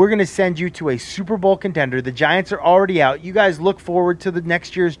 We're going to send you to a Super Bowl contender. The Giants are already out. You guys look forward to the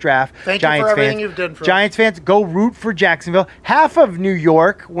next year's draft. Thank Giants you for everything fans, you've done for Giants fans, go root for Jacksonville. Half of New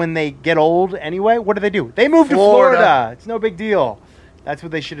York, when they get old anyway, what do? They move to Florida. It's no big deal. That's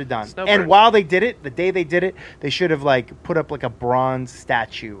what they should have done. And while they did it, the day they did it, they should have put up a bronze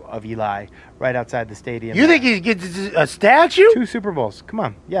statue of Eli right outside the stadium. You think he gets a statue? 2 Super Bowls. Come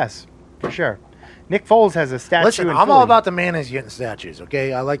on. Yes, for sure. Nick Foles has a statue. Listen, in I'm Philly. all about the Mannings getting statues,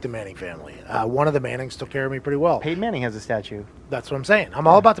 okay? I like the Manning family. One of the Mannings took care of me pretty well. Peyton Manning has a statue. That's what I'm saying. I'm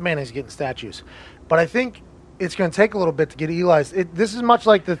all about the Mannings getting statues. But I think it's going to take a little bit to get Eli's. This is much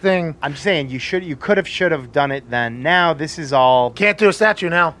like the thing. I'm saying you should have done it then. Now this is all. Can't do a statue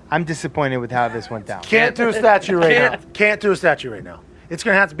now. I'm disappointed with how this went down. Can't do a statue right now. Can't do a statue right now. It's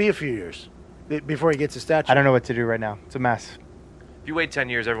going to have to be a few years before he gets a statue. I don't know what to do right now. It's a mess. If you wait 10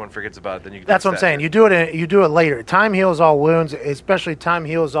 years, everyone forgets about it. Then you. Can That's what I'm saying. You do it later. Time heals all wounds, especially time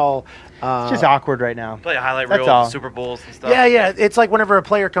heals all. It's just awkward right now. Play a highlight That's reel, all. Super Bowls and stuff. Yeah. It's like whenever a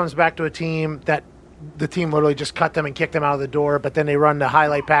player comes back to a team that the team literally just cut them and kicked them out of the door, but then they run the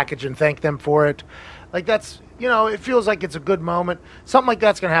highlight package and thank them for it. That's, it feels like it's a good moment. Something like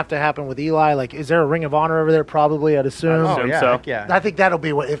that's going to happen with Eli. Is there a Ring of Honor over there? Probably, I'd assume. Oh, yeah. so. Heck yeah. I think that'll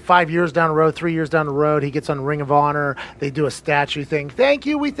be if 5 years down the road, 3 years down the road, he gets on Ring of Honor. They do a statue thing. Thank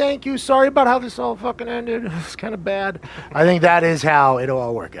you. We thank you. Sorry about how this all fucking ended. It's kind of bad. I think that is how it'll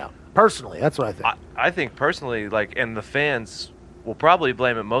all work out. Personally, that's what I think. I think personally, and the fans will probably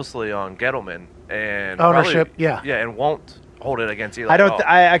blame it mostly on Gettleman and Ownership, and won't hold it against Eli.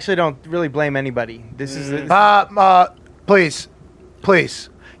 I actually don't really blame anybody. This is Please.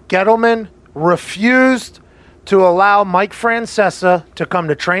 Gettleman refused to allow Mike Francesa to come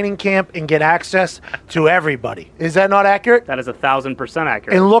to training camp and get access to everybody. Is that not accurate? That is 1,000%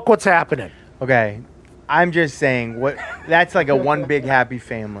 accurate. And look what's happening. okay. I'm just saying that's like a one big happy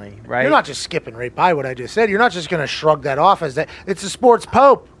family, right? You're not just skipping right by what I just said. You're not just going to shrug that off as that. It's a sports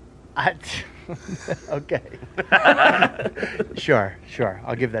pope. Okay. Sure.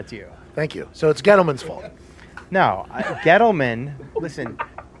 I'll give that to you. Thank you. So it's Gettleman's fault. No, Gettleman. Listen, I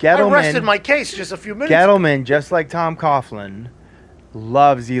Gettleman. rested my case just a few minutes ago. Gettleman, just like Tom Coughlin,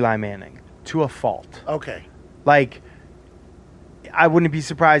 loves Eli Manning to a fault. Okay. I wouldn't be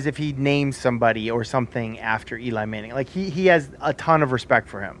surprised if he named somebody or something after Eli Manning. He has a ton of respect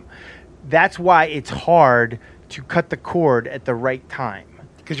for him. That's why it's hard to cut the cord at the right time.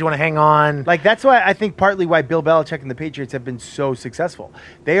 Because you want to hang on. That's why I think partly why Bill Belichick and the Patriots have been so successful.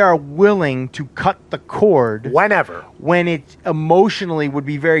 They are willing to cut the cord Whenever. when it emotionally would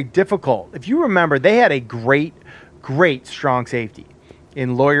be very difficult. If you remember, they had a great strong safety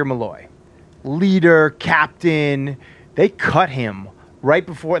in Lawyer Malloy. Leader, captain. They cut him right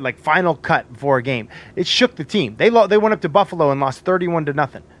before, final cut before a game. It shook the team. They went up to Buffalo and lost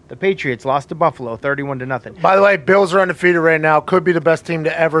 31-0. The Patriots lost to Buffalo 31-0. By the way, Bills are undefeated right now. Could be the best team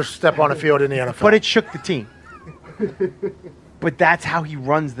to ever step on a field in the NFL. But it shook the team. But that's how he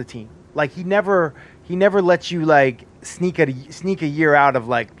runs the team. He never lets you sneak a year out of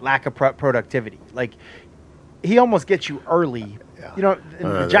lack of productivity. He almost gets you early. Yeah.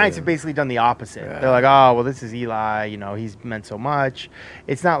 The Giants have basically done the opposite. Yeah. They're like, oh, well, this is Eli. He's meant so much.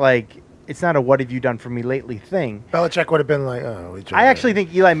 It's not a what have you done for me lately thing. Belichick would have been like, oh. I actually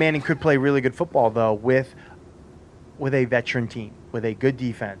think Eli Manning could play really good football, though, with a veteran team, with a good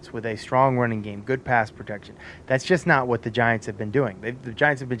defense, with a strong running game, good pass protection. That's just not what the Giants have been doing. The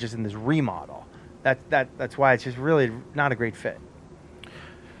Giants have been just in this remodel. That's why it's just really not a great fit.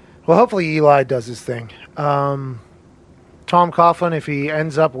 Well, hopefully Eli does his thing. Tom Coughlin, if he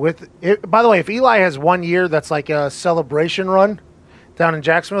ends up with it. By the way, if Eli has 1 year that's like a celebration run down in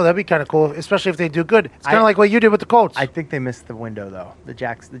Jacksonville, that'd be kind of cool, especially if they do good. It's kind of like what you did with the Colts. I think they missed the window, though. The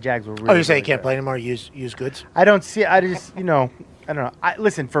Jags were really. Oh, you say really you can't good. play anymore, use goods? I don't see. I just, I don't know.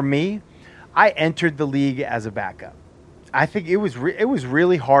 Listen, for me, I entered the league as a backup. I think it was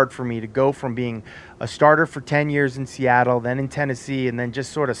really hard for me to go from being a starter for 10 years in Seattle, then in Tennessee, and then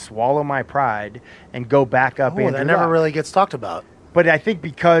just sort of swallow my pride and go back up. Oh, that never really gets talked about. But I think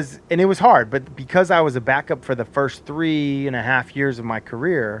and it was hard, but because I was a backup for the first 3.5 years of my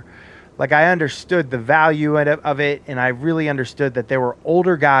career, I understood the value of it, and I really understood that there were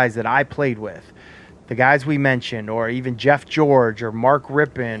older guys that I played with, the guys we mentioned, or even Jeff George or Mark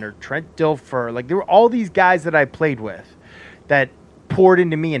Rippon or Trent Dilfer. There were all these guys that I played with that poured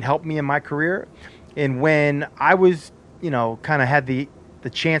into me and helped me in my career. And when I was, kind of had the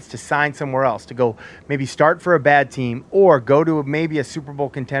chance to sign somewhere else, to go maybe start for a bad team or go to maybe a Super Bowl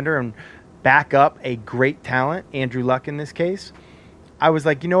contender and back up a great talent, Andrew Luck in this case, I was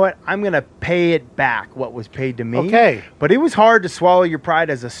like, you know what? I'm going to pay it back what was paid to me. Okay. But it was hard to swallow your pride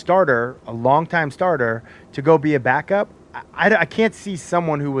as a starter, a longtime starter, to go be a backup. I can't see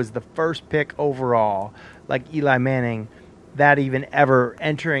someone who was the first pick overall, like Eli Manning, that even ever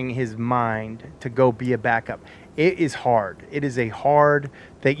entering his mind to go be a backup. It is hard. It is a hard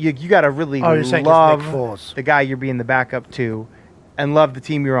thing. You got to really you're saying 'cause Nick love Foles. the guy you're being the backup to and love the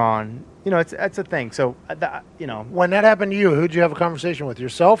team you're on. It's a thing. So, When that happened to you, who'd you have a conversation with?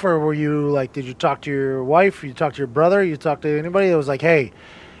 Yourself, or were you like, did you talk to your wife? You talk to your brother? You talk to anybody that was like, hey,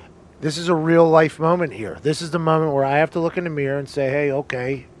 this is a real life moment here. This is the moment where I have to look in the mirror and say, hey,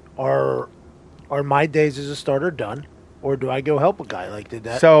 okay, are my days as a starter done? Or do I go help a guy? Like, did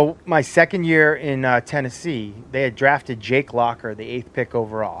that? So my second year in Tennessee, they had drafted Jake Locker, the 8th pick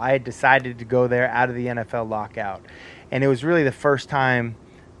overall. I had decided to go there out of the NFL lockout. And it was really the first time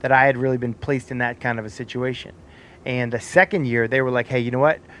that I had really been placed in that kind of a situation. And the second year, they were like, hey, you know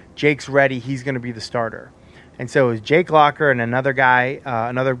what? Jake's ready. He's going to be the starter. And so it was Jake Locker and another guy,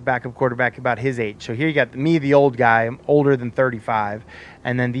 another backup quarterback about his age. So here you got me, the old guy, I'm older than 35,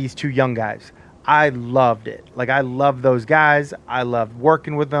 and then these two young guys. I loved it. Like, I loved those guys. I loved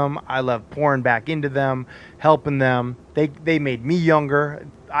working with them. I loved pouring back into them, helping them. They made me younger.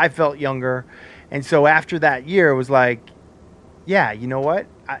 I felt younger. And so after that year, it was like, yeah, you know what?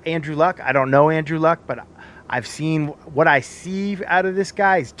 Andrew Luck, I don't know Andrew Luck, but I've seen what I see out of this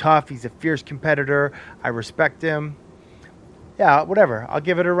guy. He's tough. He's a fierce competitor. I respect him. Yeah, whatever. I'll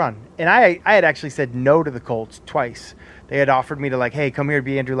give it a run. And I had actually said no to the Colts twice. They had offered me to, like, hey, come here to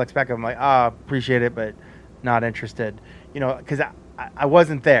be Andrew Luck's backup. I'm like, appreciate it, but not interested. Because I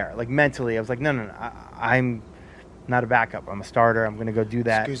wasn't there. Like, mentally, I was like, no. I'm not a backup. I'm a starter. I'm going to go do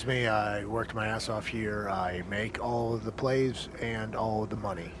that. Excuse me, I worked my ass off here. I make all of the plays and all of the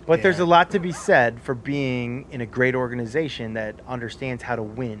money. But there's a lot to be said for being in a great organization that understands how to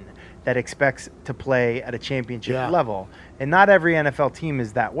win, that expects to play at a championship level. And not every NFL team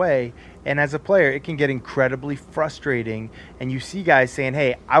is that way. And as a player, it can get incredibly frustrating. And you see guys saying,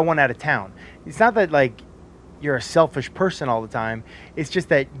 hey, I want out of town. It's not that, like, you're a selfish person all the time. It's just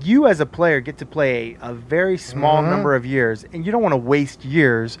that you as a player get to play a very small number of years, and you don't want to waste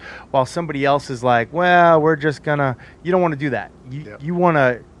years while somebody else is like, well, we're just gonna. You don't want to do that. You want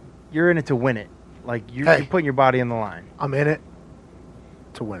to. You're in it to win it. Like, you're putting your body on the line. I'm in it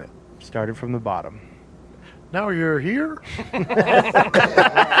to win it. Started from the bottom. Now you're here. It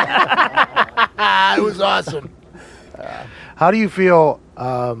was awesome. How do you feel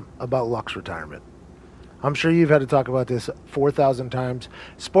about Luck's retirement? I'm sure you've had to talk about this 4,000 times.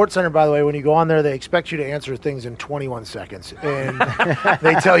 SportsCenter, by the way, when you go on there, they expect you to answer things in 21 seconds. And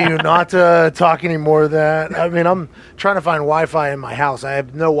they tell you not to talk any more of that. I mean, I'm trying to find Wi-Fi in my house. I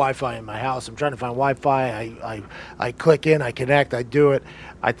have no Wi-Fi in my house. I'm trying to find Wi-Fi. I click in, I connect, I do it.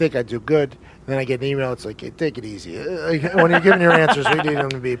 I think I do good. Then I get an email. It's like, hey, take it easy. When you're giving your answers, we need them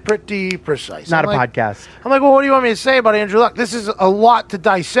to be pretty precise. Not a podcast. I'm like, well, what do you want me to say about Andrew Luck? This is a lot to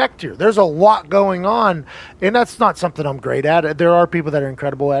dissect here. There's a lot going on, and that's not something I'm great at. There are people that are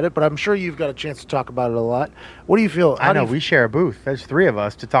incredible at it, but I'm sure you've got a chance to talk about it a lot. What do you feel? I know. We share a booth. There's 3 of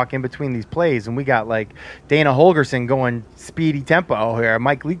us to talk in between these plays, and we got, like, Dana Holgerson going speedy tempo here,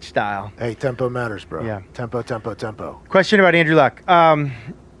 Mike Leach style. Hey, tempo matters, bro. Yeah. Tempo. Question about Andrew Luck.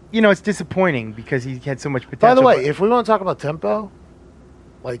 It's disappointing because he had so much potential. By the way, if we want to talk about tempo,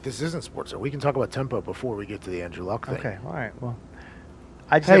 like, this isn't sports, so we can talk about tempo before we get to the Andrew Luck thing. Okay, all right. Well,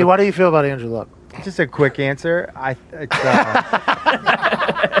 hey, what do you feel about Andrew Luck? Just a quick answer.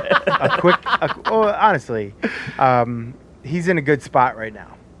 Honestly, he's in a good spot right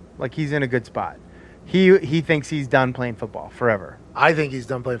now. Like, he's in a good spot. He thinks he's done playing football forever. I think he's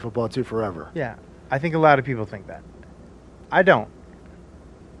done playing football too forever. Yeah, I think a lot of people think that. I don't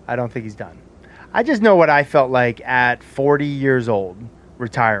think he's done. I just know what I felt like at 40 years old,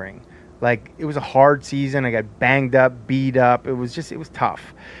 retiring. Like, it was a hard season. I got banged up, beat up. It was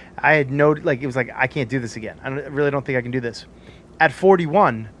tough. I had it was like, I can't do this again. I really don't think I can do this. At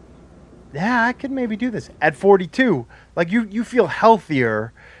 41, yeah, I could maybe do this. At 42, like, you feel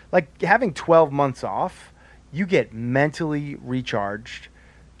healthier. Like, having 12 months off, you get mentally recharged,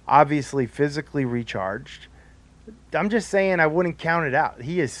 obviously physically recharged. I'm just saying, I wouldn't count it out.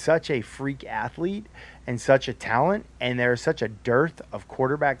 He is such a freak athlete and such a talent, and there's such a dearth of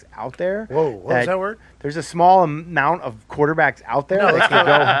quarterbacks out there. Whoa, what is that word? There's a small amount of quarterbacks out there that can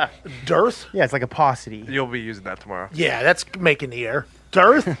go. Dearth? Yeah, it's like a paucity. You'll be using that tomorrow. Yeah, that's making the air.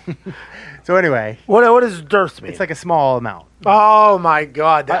 Dearth? So anyway. What does dearth mean? It's like a small amount. Oh, my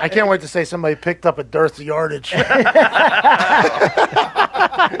God. I can't wait to say somebody picked up a dearth yardage.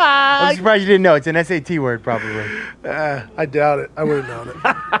 I'm surprised you didn't know. It's an SAT word, probably. I doubt it. I would have known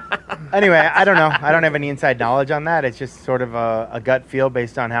it. Anyway, I don't know. I don't have any inside knowledge on that. It's just sort of a gut feel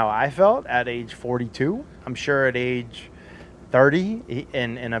based on how I felt at age 42. I'm sure at age 30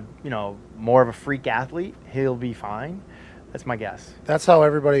 and a more of a freak athlete, he'll be fine. That's my guess. That's how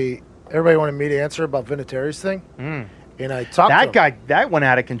everybody wanted me to answer about Vinatieri's thing. And I talked That to him. guy, that went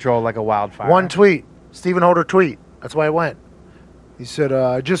out of control like a wildfire. One tweet, Stephen Holder tweet. That's why I went. He said,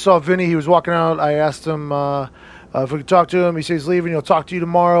 I just saw Vinny. He was walking out. I asked him if we could talk to him. He said he's leaving. He'll talk to you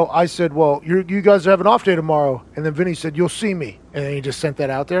tomorrow. I said, well, you guys have an off day tomorrow. And then Vinny said, you'll see me. And then he just sent that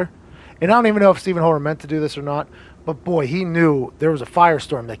out there. And I don't even know if Stephen Holder meant to do this or not. But, boy, he knew there was a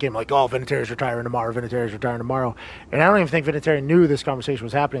firestorm that came like, oh, Vinatieri's retiring tomorrow. Vinatieri's retiring tomorrow. And I don't even think Vinatieri knew this conversation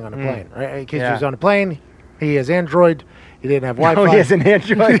was happening on the plane. Right? In case he was on the plane, he has Android. He didn't have Wi-Fi. Oh, he has an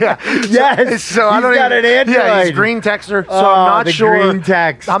Android. Yeah. Yes. So I don't he's got even, an Android. Yeah, he's green texter. So Oh, I'm not the sure. green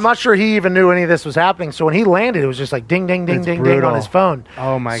text. I'm not sure he even knew any of this was happening. So when he landed, it was just like ding, ding, ding, That's ding, ding on brutal. his phone.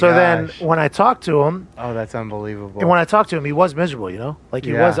 Oh, my So gosh. then when I talked to him, Oh, that's unbelievable. and when I talked to him, he was miserable. Like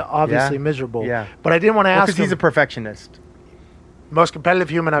he Yeah. was obviously Yeah. miserable. Yeah. But I didn't want to ask because him. he's a perfectionist. Most competitive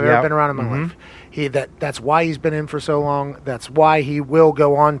human I've ever been around in my life. That's why he's been in for so long. That's why he will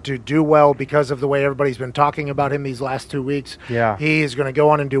go on to do well because of the way everybody's been talking about him these last 2 weeks. Yeah. He is going to go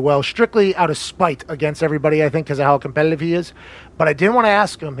on and do well strictly out of spite against everybody, I think, because of how competitive he is. But I didn't want to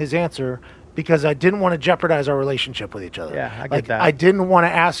ask him his answer because I didn't want to jeopardize our relationship with each other. Yeah, I get that. I didn't want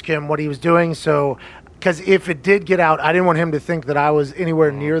to ask him what he was doing, so because if it did get out, I didn't want him to think that I was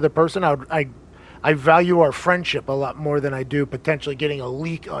anywhere near the person. I value our friendship a lot more than I do potentially getting a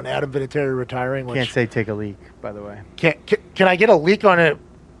leak on Adam Vinatieri retiring. Which Can't say take a leak, by the way. can I get a leak on it?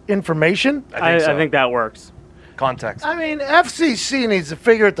 Information? I think so. I think that works. Context. I mean, FCC needs to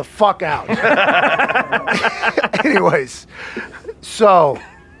figure it the fuck out. Anyways, so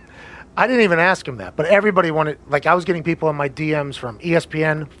I didn't even ask him that, but everybody wanted, like, I was getting people in my DMs from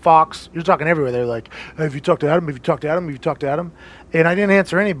ESPN, Fox. You're talking everywhere. They're like, hey, have you talked to Adam? Have you talked to Adam? Have you talked to Adam? And I didn't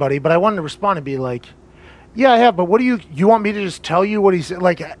answer anybody, but I wanted to respond and be like, yeah, I have, but what do you want me to just tell you what he said?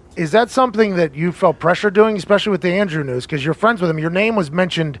 Like, is that something that you felt pressure doing, especially with the Andrew news? Because you're friends with him. Your name was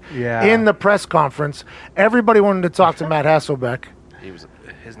mentioned in the press conference. Everybody wanted to talk to Matt Hasselbeck.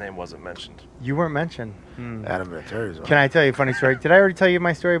 His name wasn't mentioned. You weren't mentioned. Adam Vinatieri's on. Can I tell you a funny story? Did I already tell you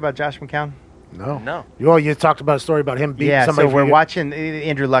my story about Josh McCown? No. You talked about a story about him beating Yeah, somebody. so we're watching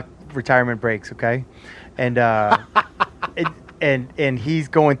Andrew Luck retirement breaks, okay? And and he's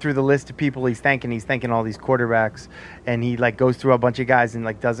going through the list of people he's thanking all these quarterbacks, and he like goes through a bunch of guys and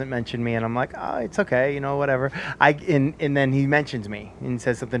like doesn't mention me, and I'm like, oh, it's okay, whatever. And then he mentions me and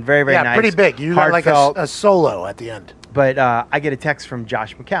says something very, very nice. pretty big. You got like a solo at the end. But I get a text from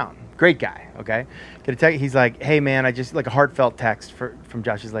Josh McCown. Great guy, okay? Get a text. He's like, hey, man, I just, like a heartfelt text from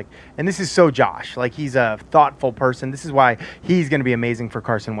Josh. He's like, and this is so Josh. Like, he's a thoughtful person. This is why he's going to be amazing for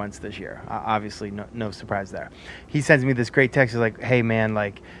Carson Wentz this year. Obviously, no surprise there. He sends me this great text. He's like, hey, man,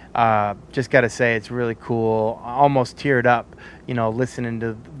 like, just got to say it's really cool. I almost teared up, listening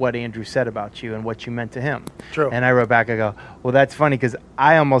to what Andrew said about you and what you meant to him. True. And I wrote back, I go, well, that's funny because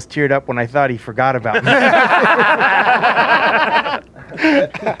I almost teared up when I thought he forgot about me.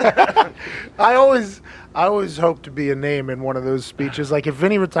 I always hope to be a name in one of those speeches. Like, if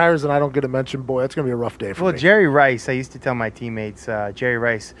Vinny retires and I don't get a mention, boy, that's going to be a rough day for Well, me. Jerry Rice, I used to tell my teammates, Jerry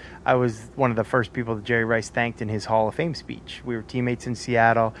Rice, I was one of the first people that Jerry Rice thanked in his Hall of Fame speech. We were teammates in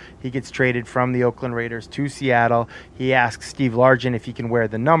Seattle. He gets traded from the Oakland Raiders to Seattle. He asks Steve Largent if he can wear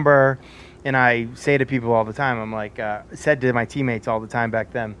the number. And I say to people all the time, I'm like, said to my teammates all the time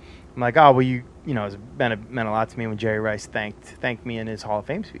back then, I'm like, oh, well, it's meant a lot to me when Jerry Rice thanked me in his Hall of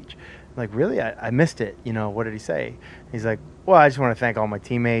Fame speech. I'm like, really? I missed it. What did he say? He's like, well, I just want to thank all my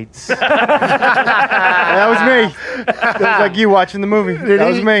teammates. That was me. That was like you watching the movie. That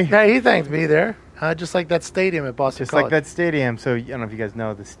was me. Yeah, he thanked me there. Just like that stadium at Boston Just College. like that stadium. So I don't know if you guys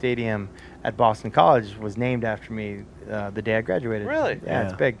know, the stadium at Boston College was named after me the day I graduated. Really? Yeah,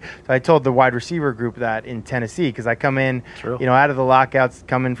 it's big. So I told the wide receiver group that in Tennessee because I come in, True. out of the lockouts,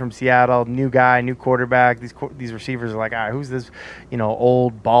 coming from Seattle, new guy, new quarterback. These receivers are like, all right, who's this,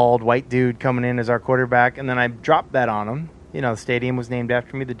 old, bald, white dude coming in as our quarterback? And then I dropped that on him. The stadium was named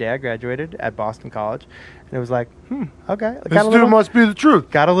after me the day I graduated at Boston College. And it was like, okay. This dude must be the truth.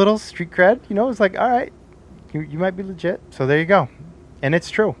 Got a little street cred. It was like, all right, you might be legit. So there you go. And it's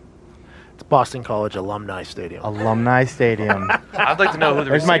true. It's Boston College Alumni Stadium. Alumni Stadium. I'd like to know who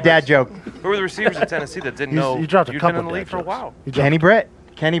the There's my dad joke. Who were the receivers in Tennessee that didn't know You dropped a you'd couple been in the dad league for a jokes. while? Kenny Britt.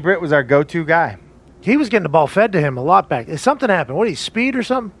 Kenny Britt was our go-to guy. He was getting the ball fed to him a lot back. Something happened. What, he speed or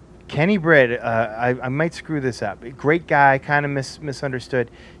something? Kenny Britt, I might screw this up. Great guy, kind of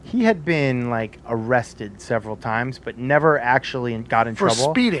misunderstood. He had been like arrested several times, but never actually got in For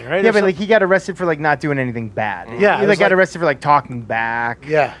trouble. speeding, right? Yeah, Or but like he got arrested for like not doing anything bad. Yeah, he it was got like- arrested for like talking back.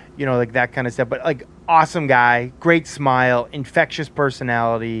 Yeah. You know, like that kind of stuff. But like awesome guy, great smile, infectious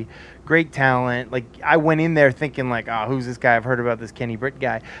personality, great talent. Like I went in there thinking like, oh, who's this guy? I've heard about this Kenny Britt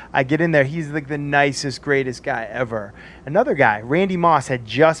guy. I get in there, he's like the nicest, greatest guy ever. Another guy, Randy Moss, had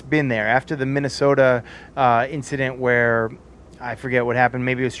just been there after the Minnesota incident where I forget what happened.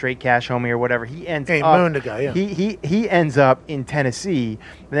 Maybe it was straight cash homie or whatever. He ends Hey, up. mooned a guy, yeah. He ends up in Tennessee,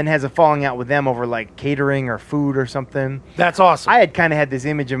 then has a falling out with them over like catering or food or something. That's awesome. I had kind of had this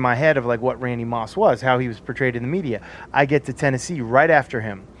image in my head of like what Randy Moss was, how he was portrayed in the media. I get to Tennessee right after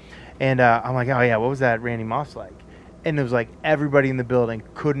him, and I'm like, oh yeah, what was that Randy Moss like? And it was like everybody in the building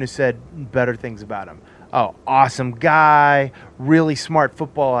couldn't have said better things about him. Oh, awesome guy, really smart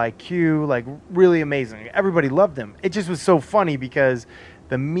football IQ, like really amazing. Everybody loved him. It just was so funny because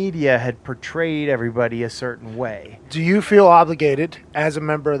the media had portrayed everybody a certain way. Do you feel obligated as a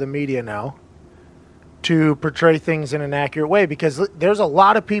member of the media now to portray things in an accurate way? Because there's a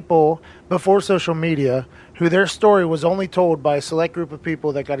lot of people before social media who their story was only told by a select group of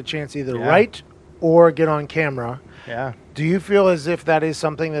people that got a chance to either write or get on camera. Yeah. Do you feel as if that is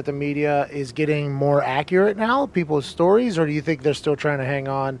something that the media is getting more accurate now, people's stories, or do you think they're still trying to hang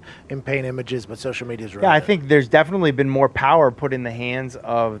on and paint images, but social media is really Yeah, I think there's definitely been more power put in the hands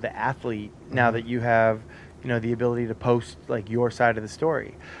of the athlete now that you have, you know, the ability to post like your side of the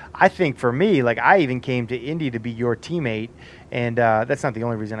story. I think for me, like I even came to Indy to be your teammate, and that's not the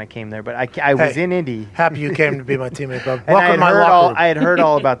only reason I came there, but I was in Indy. Happy you came to be my teammate, bub. And Welcome to my locker room. I had heard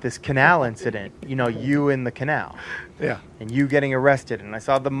all about this canal incident, you know, you in the canal. Yeah. And you getting arrested, and I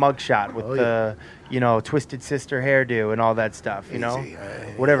saw the mugshot with the, you know, twisted sister hairdo and all that stuff, you know,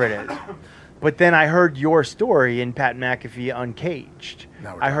 whatever it is. But then I heard your story in Pat McAfee Uncaged.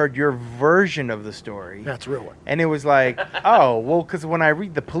 I heard your version of the story. That's a real one. And it was like, oh, well, because when I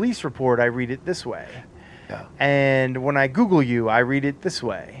read the police report, I read it this way. Yeah. And when I Google you, I read it this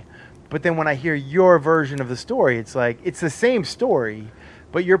way. But then when I hear your version of the story, it's like, it's the same story,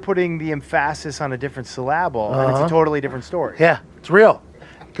 but you're putting the emphasis on a different syllable, and it's a totally different story. Yeah, it's real.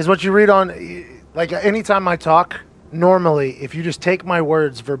 Because what you read on, like anytime I talk, normally, if you just take my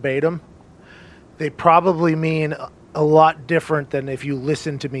words verbatim, they probably mean a lot different than if you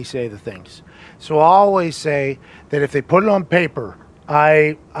listen to me say the things. So I always say that if they put it on paper,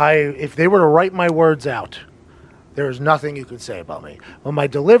 if they were to write my words out, there's nothing you could say about me. On my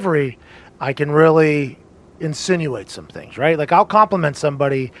delivery, I can really insinuate some things, right? Like I'll compliment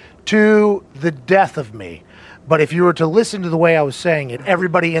somebody to the death of me, but if you were to listen to the way I was saying it,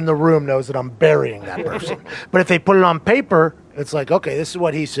 everybody in the room knows that I'm burying that person. But if they put it on paper, it's like, okay, this is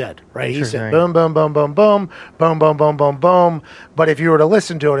what he said, right? He said boom, boom, boom, boom, boom, boom, boom, boom, boom, boom. But if you were to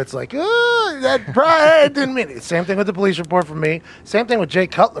listen to it, it's like, oh, that probably didn't mean it. Same thing with the police report from me. Same thing with Jay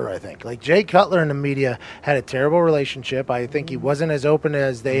Cutler, I think. Like Jay Cutler and the media had a terrible relationship. I think he wasn't as open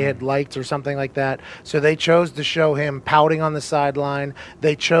as they had liked or something like that. So they chose to show him pouting on the sideline.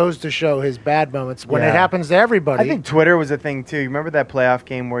 They chose to show his bad moments when it happens to everybody. I think Twitter was a thing, too. You remember that playoff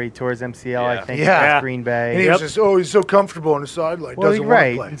game where he tore his MCL, I think, against Green Bay? And he was just, oh, he's so comfortable on the sideline. Well, doesn't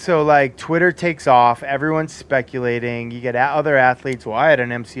right. want to play. And so, like, Twitter takes off. Everyone's speculating. You get other athletes. Well, I had an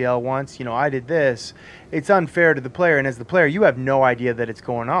MCL once. You know, I did this. It's unfair to the player. And as the player, you have no idea that it's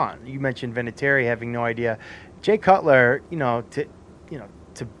going on. You mentioned Vinatieri having no idea. Jay Cutler, to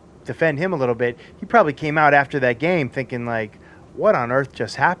defend him a little bit, he probably came out after that game thinking, like, what on earth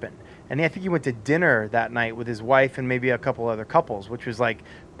just happened? And I think he went to dinner that night with his wife and maybe a couple other couples, which was like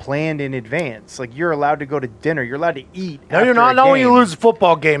planned in advance. Like you're allowed to go to dinner. You're allowed to eat. No, you're not. Not when you lose a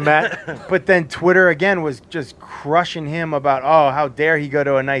football game, Matt. But then Twitter again was just crushing him about, oh, how dare he go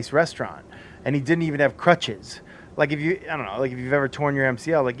to a nice restaurant. And he didn't even have crutches. Like if you've ever torn your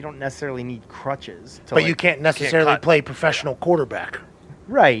MCL, like you don't necessarily need crutches. But you can't necessarily play professional quarterback.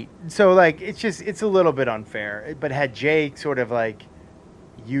 Right. So like it's a little bit unfair. But had Jake sort of like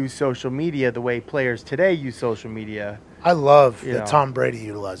use social media the way players today use social media. I love that Tom Brady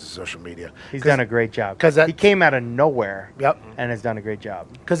utilizes social media. He's done a great job. Because he came out of nowhere and has done a great job.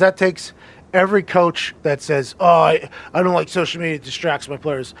 Because that takes every coach that says, oh, I don't like social media, it distracts my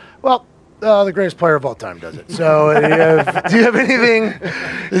players. Well, the greatest player of all time does it. So do you have anything?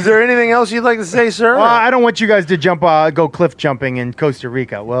 Is there anything else you'd like to say, sir? Well, I don't want you guys to go cliff jumping in Costa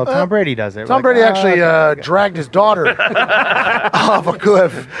Rica. Well, Tom Brady does it. Tom Brady actually dragged his daughter off a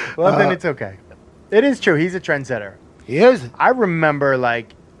cliff. Well, then it's okay. It is true. He's a trendsetter. He is. I remember,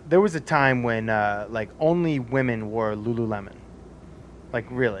 like, there was a time when, like, only women wore Lululemon. Like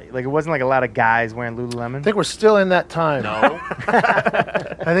really, like it wasn't like a lot of guys wearing Lululemon. I think we're still in that time. No.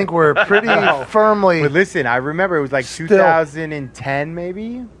 I think we're pretty firmly. But listen, I remember it was like Still. 2010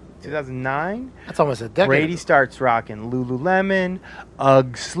 maybe, 2009. That's almost a decade. Brady starts rocking Lululemon,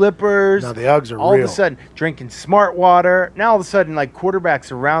 Ugg slippers. No, the Uggs are all real. of a sudden drinking Smart Water. Now all of a sudden, like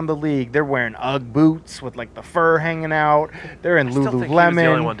quarterbacks around the league, they're wearing Ugg boots with like the fur hanging out. They're in I still think he was Lululemon. the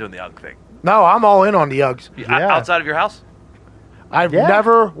only one doing the UGG thing. No, I'm all in on the Uggs. Yeah. Outside of your house? I've Yeah.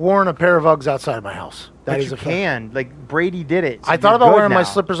 never worn a pair of Uggs outside of my house. That But is you a fact. can. Like Brady did it. so I thought you're about good wearing my now.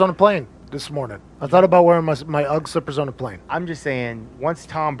 slippers on a plane this morning. I thought about wearing my Ugg slippers on a plane. I'm just saying, once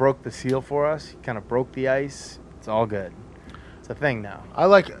Tom broke the seal for us, he kind of broke the ice. It's all good. It's a thing now. I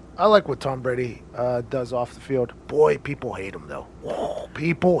like what Tom Brady does off the field. Boy, people hate him though. Whoa,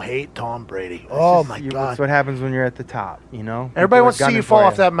 people hate Tom Brady. Oh my That's God! what happens when you're at the top, you know? Everybody People are wants to see you gunning fall for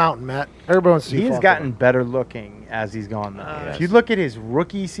off that mountain, Matt. Everybody wants to see you He fall has off that gotten better looking as he's gone, though. Yes. If you look at his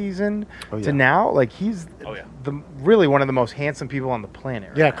rookie season Oh, yeah. to now, like he's Oh, yeah. really one of the most handsome people on the planet.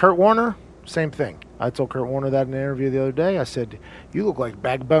 Right Yeah, now. Kurt Warner, same thing. I told Kurt Warner that in an interview the other day. I said, "You look like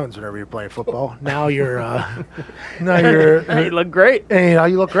bag of bones whenever you're playing football. Now you're, He looked great.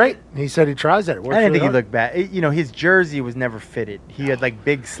 and you look great." He said he tries that. It works I didn't really think he hard. looked bad. You know, his jersey was never fitted. He had like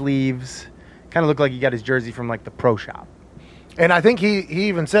big sleeves. Kind of looked like he got his jersey from like the pro shop. And I think he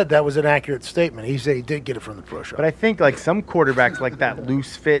even said that was an accurate statement. He said he did get it from the pro shop. But I think like some quarterbacks like that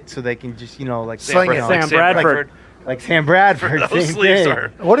loose fit so they can just, you know, like Sling it. Sam Bradford. Like Sam Bradford. Those same sleeves thing.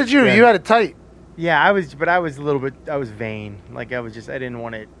 are. What did you? Yeah. You had it tight. Yeah, I was a little bit. I was vain. Like I didn't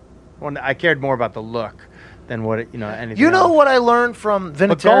want it. I cared more about the look than what it, anything. You know else. what I learned from But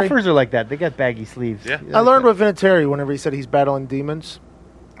Vinatieri? golfers are like that. They got baggy sleeves. Yeah. I learned with Vinatieri whenever he said he's battling demons.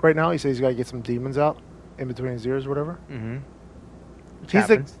 Right now, he says he's got to get some demons out in between his ears, or whatever. Mm-hmm.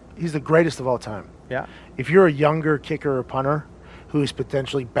 He's the greatest of all time. Yeah. If you're a younger kicker or punter who's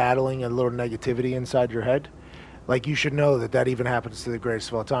potentially battling a little negativity inside your head, like you should know that even happens to the greatest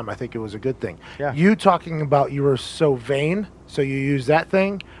of all time. I think it was a good thing. Yeah. You talking about you were so vain, so you used that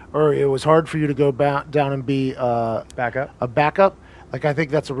thing, or it was hard for you to go down and be Back up. a backup. Like, I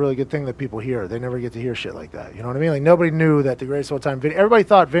think that's a really good thing that people hear. They never get to hear shit like that. You know what I mean? Like, nobody knew that the greatest of all time. Everybody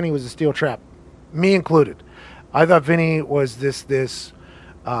thought Vinny was a steel trap, me included. I thought Vinny was this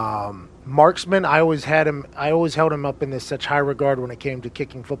marksman. I always held him up in this such high regard when it came to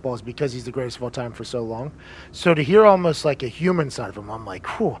kicking footballs because he's the greatest of all time for so long. So to hear almost like a human side of him, I'm like,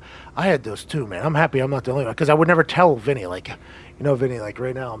 whew, I had those too, man. I'm happy I'm not the only one, because I would never tell Vinny, like, Vinny, like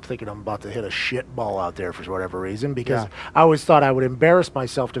right now I'm thinking I'm about to hit a shit ball out there for whatever reason, because I always thought I would embarrass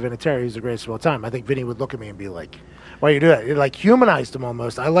myself to Vinatieri, who's the greatest of all time. I think Vinny would look at me and be like, why you do that? It like humanized him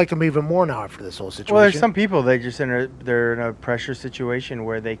almost. I like him even more now after this whole situation. Well, there's some people they're in a pressure situation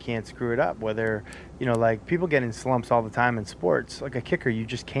where they can't screw it up. Whether like people get in slumps all the time in sports. Like a kicker, you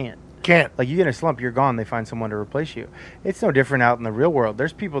just can't. Can't. Like you get in a slump, you're gone. They find someone to replace you. It's no different out in the real world.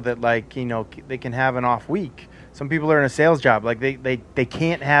 There's people that they can have an off week. Some people are in a sales job. Like they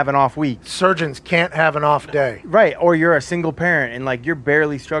can't have an off week. Surgeons can't have an off day. Right. Or you're a single parent and like you're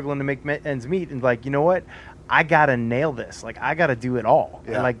barely struggling to make ends meet. And like, you know what? I got to nail this. Like I got to do it all.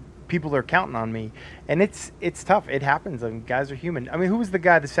 Yeah. And like people are counting on me. And it's tough. It happens. I mean, guys are human. I mean, who was the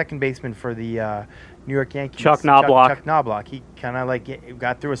guy, the second baseman for the New York Yankees? Chuck Knobloch. Chuck Knobloch. He kind of like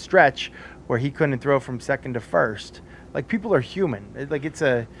got through a stretch where he couldn't throw from second to first. Like people are human. Like it's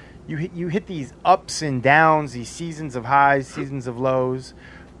you hit these ups and downs, these seasons of highs, seasons of lows.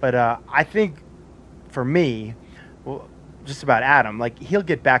 But I think for me, well, just about Adam, like he'll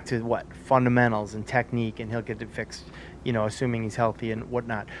get back to fundamentals and technique, and he'll get it fixed, assuming he's healthy and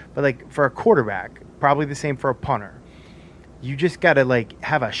whatnot. But like for a quarterback, probably the same for a punter. You just got to like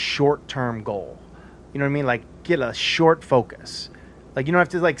have a short-term goal. You know what I mean? Like get a short focus. Like you don't have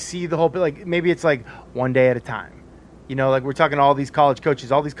to like see the whole bit. Like maybe it's like one day at a time. Like we're talking to all these college coaches,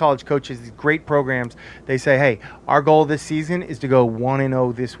 these great programs. They say, hey, our goal this season is to go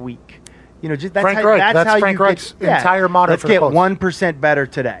 1-0 this week. Just that's Frank Reich. That's how Frank you Reich's get, entire motto Let's for the get Colts. 1% better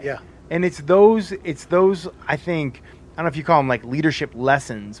today. Yeah. And it's those. I think I don't know if you call them like leadership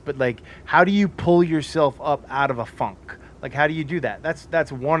lessons, but like how do you pull yourself up out of a funk? Like how do you do that?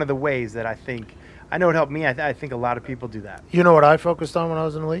 That's one of the ways that I think. I know it helped me. I think a lot of people do that. You know what I focused on when I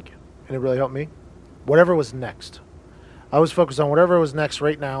was in the league? And it really helped me? Whatever was next. I was focused on whatever was next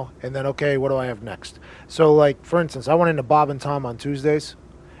right now, and then, okay, what do I have next? So, like, for instance, I went into Bob and Tom on Tuesdays,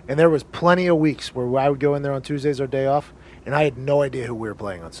 and there was plenty of weeks where I would go in there on Tuesdays or day off, and I had no idea who we were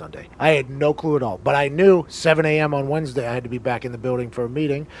playing on Sunday. I had no clue at all. But I knew 7 a.m. on Wednesday I had to be back in the building for a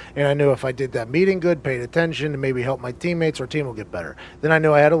meeting, and I knew if I did that meeting good, paid attention, and maybe helped my teammates, our team will get better. Then I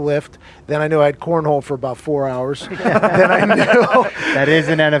knew I had a lift. Then I knew I had cornhole for about 4 hours. Then I knew That is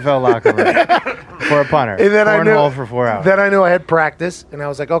an NFL locker room for a punter. And then I knew Cornhole for 4 hours. Then I knew I had practice, and I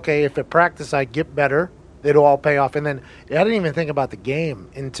was like, okay, if at practice I get better, it'll all pay off. And then I didn't even think about the game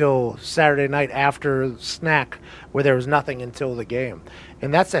until Saturday night after snack, where there was nothing until the game.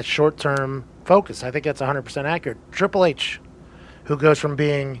 And that's that short-term focus. I think that's 100% accurate. Triple H, who goes from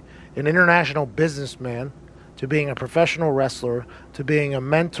being an international businessman to being a professional wrestler to being a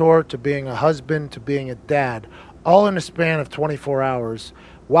mentor to being a husband to being a dad, all in a span of 24 hours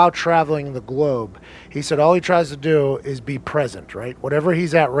while traveling the globe. He said all he tries to do is be present, right? Whatever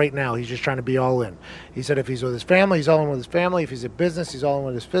he's at right now, he's just trying to be all in. He said if he's with his family, he's all in with his family. If he's at business, he's all in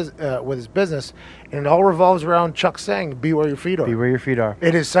with his business. And it all revolves around Chuck saying, be where your feet are. Be where your feet are.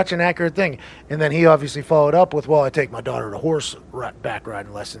 It is such an accurate thing. And then he obviously followed up with, well, I take my daughter to back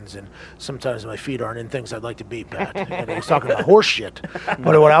riding lessons, and sometimes my feet aren't in things I'd like to be, Pat. And he was talking about horse shit.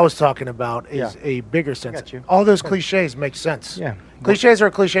 But what I was talking about is a bigger sense. Got you. All those cliches make sense. Yeah. Cliches are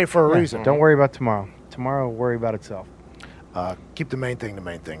a cliche for a reason. Don't worry about tomorrow. Tomorrow will worry about itself. Keep the main thing,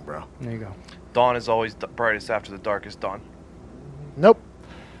 bro. There you go. Dawn is always brightest after the darkest dawn. Nope.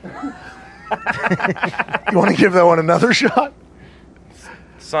 You want to give that one another shot?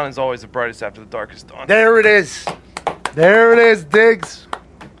 The sun is always the brightest after the darkest dawn. There it is. There it is, Diggs.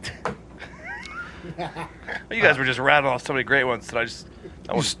 You guys were just rattling off so many great ones that I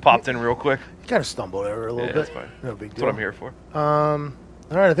just popped in real quick. You kind of stumbled over a little bit. That's fine. No big That's deal. what I'm here for.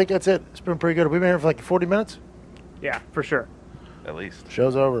 All right, I think that's it. It's been pretty good. We've been here for like 40 minutes. Yeah, for sure. At least.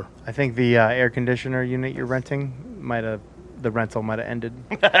 Show's over. I think the air conditioner unit you're renting the rental might have ended.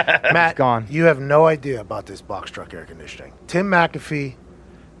 Matt, gone. You have no idea about this box truck air conditioning. Tim McAfee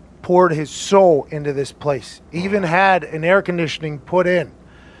poured his soul into this place. Even had an air conditioning put in.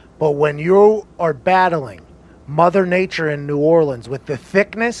 But when you are battling Mother Nature in New Orleans with the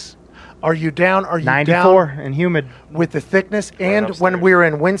thickness, are you down? Are you 94 down and humid. with the thickness? And upstairs. when we were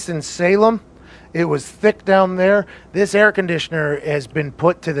in Winston-Salem, it was thick down there. This air conditioner has been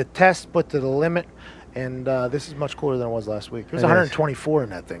put to the test, put to the limit, and this is much cooler than it was last week. It was It is. 124 in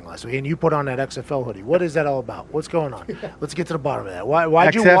that thing last week, and you put on that XFL hoodie. What is that all about? What's going on? Let's get to the bottom of that.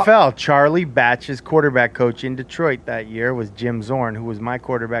 Why'd you XFL, Charlie Batch's quarterback coach in Detroit that year was Jim Zorn, who was my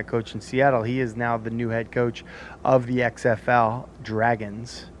quarterback coach in Seattle. He is now the new head coach of the XFL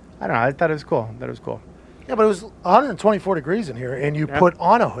Dragons. I don't know. I thought it was cool. Yeah, but it was 124 degrees in here, and you put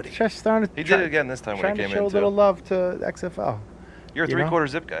on a hoodie. Just starting to He did it again this time when trying he to came show in, a little too. love to XFL. You're a you know? three-quarter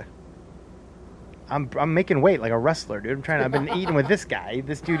zip guy. I'm making weight like a wrestler, dude. I've been eating with this guy.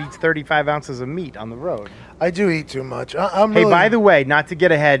 This dude eats 35 ounces of meat on the road. I do eat too much. I'm Hey, really, by the way, not to get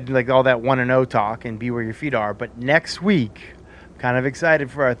ahead like all that 1-0 talk and be where your feet are, but next week, kind of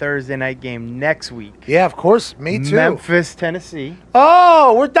excited for our Thursday night game next week. Yeah, of course. Me too. Memphis, Tennessee.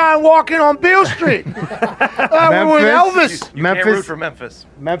 Oh, we're down walking on Beale Street. We're with Elvis. You can't root for Memphis.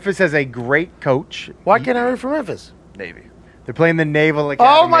 Memphis has a great coach. Why can't I root for Memphis? Navy. They're playing the Naval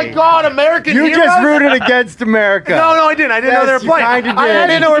Academy. Oh my God, American You heroes? just rooted against America. No, I didn't. I didn't know they were Yes, you playing. kinda I did.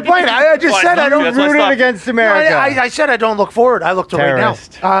 didn't know they were playing. I just Why, said I don't. that's why I Rooted stopped. against No, America. I said I don't look forward. I look to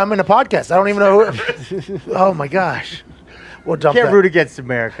Terrorist. right now. I'm in a podcast. I don't even know. Who, oh my gosh. We'll dump Can't that. root against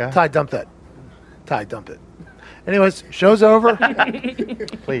America. Ty, dump that. Ty, dump it. Anyways, show's over.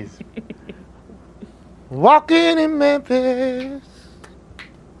 Please. Walking in Memphis.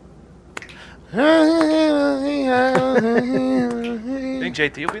 Think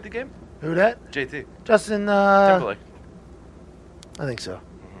JT will beat the game? Who that? JT. Justin. Timberlake. I think so.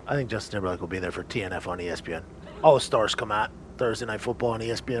 I think Justin Timberlake will be there for TNF on ESPN. All the stars come out Thursday Night Football on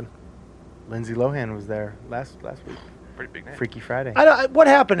ESPN. Lindsay Lohan was there last week. Pretty big name. Freaky Friday. What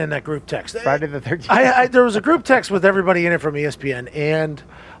happened in that group text? Friday the 13th. There was a group text with everybody in it from ESPN, and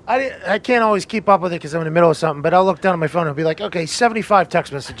I can't always keep up with it because I'm in the middle of something, but I'll look down at my phone and be like, okay, 75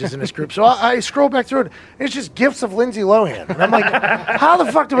 text messages in this group. So I scroll back through it, and it's just gifts of Lindsay Lohan. And I'm like, how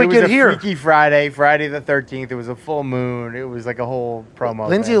the fuck did we get It here? was a Freaky Friday, Friday the 13th. It was a full moon. It was like a whole promo.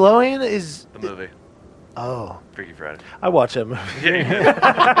 Lindsay thing. Lohan is... The movie. Oh. Freaky Friday. I watch that movie.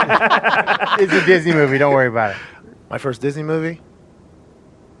 It's a Disney movie. Don't worry about it. My first Disney movie?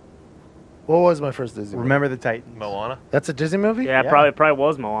 What was my first Disney movie? Remember the Titans. Moana. That's a Disney movie? Yeah, Yeah. probably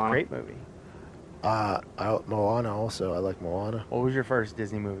was Moana. Great movie. Moana also. I like Moana. What was your first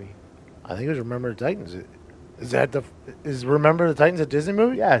Disney movie? I think it was Remember the Titans. Is Remember the Titans a Disney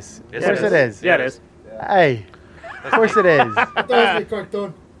movie? Yes. Yes, Of course it it is. Yeah, it is. Hey. Of course it is. That was a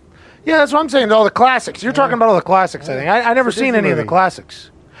cartoon. Yeah, that's what I'm saying. All the classics. You're talking about all the classics, I think. I never It's a seen Disney any of the movie.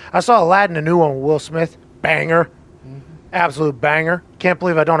 classics. I saw Aladdin, a new one with Will Smith. Banger. Absolute banger. Can't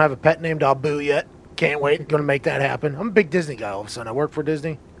believe I don't have a pet named Abu yet. Can't wait. Going to make that happen. I'm a big Disney guy all of a sudden. I work for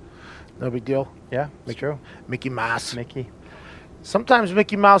Disney. No big deal. Yeah, it's true. Mickey Mouse. Mickey. Sometimes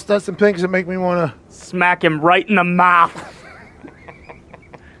Mickey Mouse does some things that make me want to... Smack him right in the mouth.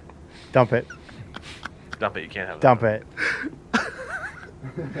 Dump it. Dump it. You can't have that. Dump it.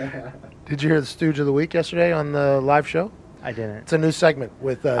 Did you hear the Stooge of the Week yesterday on the live show? I didn't. It's a new segment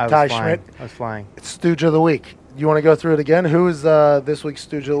with I was Ty flying. Schmidt. I was flying. It's Stooge of the Week. You want to go through it again? Who is this week's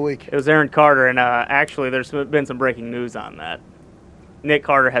Stooge of the Week? It was Aaron Carter, and actually, there's been some breaking news on that. Nick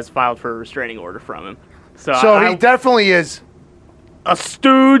Carter has filed for a restraining order from him. So He definitely is. a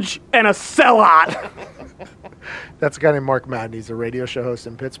stooge and a sellout. That's a guy named Mark Madden. He's a radio show host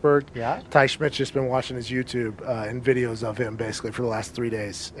in Pittsburgh. Yeah? Ty Schmidt's just been watching his YouTube and videos of him basically for the last 3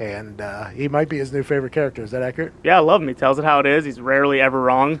 days. And he might be his new favorite character. Is that accurate? Yeah, I love him. He tells it how it is. He's rarely ever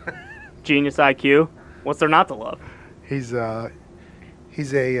wrong. Genius IQ. What's there not to love? He's a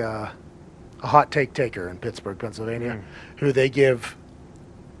hot take taker in Pittsburgh, Pennsylvania, who they give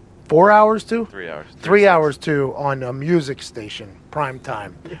 4 hours to? 3 hours. 3 hours to on a music station, prime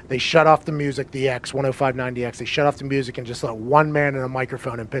time. They shut off the music, the X, 105.9 DX. They shut off the music and just let one man in a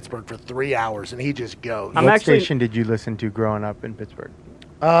microphone in Pittsburgh for 3 hours, and he just goes. I'm What actually- station did you listen to growing up in Pittsburgh?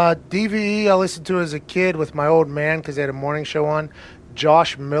 DVE I listened to as a kid with my old man because they had a morning show on.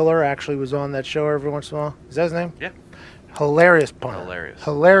 Josh Miller actually was on that show every once in a while. Is that his name? Yeah. Hilarious punter. Hilarious.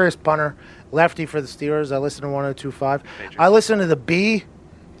 Hilarious punter. Lefty for the Steelers. I listened to 102.5. I listened to the B.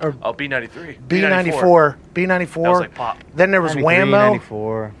 Oh, B93. B94. B94. That was like pop. Then there was 93, Whammo.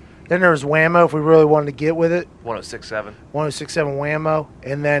 94. Then there was Whammo if we really wanted to get with it. 106.7. 106.7 Whammo.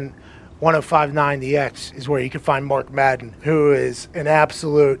 And then 105.9 The X is where you can find Mark Madden, who is an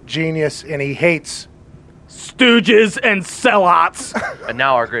absolute genius, and he hates. Stooges and sellouts. And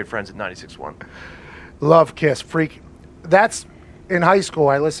now our great friends at 96.1. Love Kiss. Freak. That's in high school.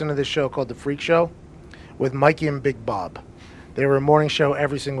 I listened to this show called The Freak Show with Mikey and Big Bob. They were a morning show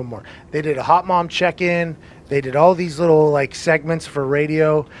every single morning. They did a hot mom check-in. They did all these little like segments for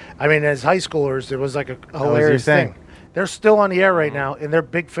radio. I mean, as high schoolers, it was like a hilarious thing. thing. They're still on the air right now, and they're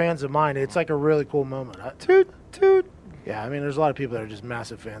big fans of mine. It's like a really cool moment. Toot, toot. Yeah, I mean, there's a lot of people that are just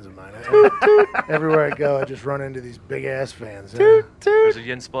massive fans of mine. Everywhere I go, I just run into these big-ass fans. There's a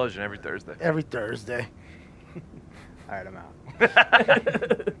Yinsplosion every Thursday. Every Thursday. All right, I'm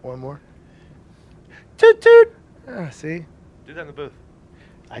out. One more. Toot, toot. See? Do that in the booth.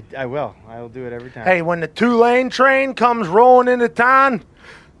 I will. I will do it every time. Hey, when the two-lane train comes rolling into town,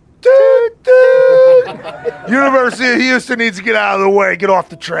 toot, toot. University of Houston needs to get out of the way, get off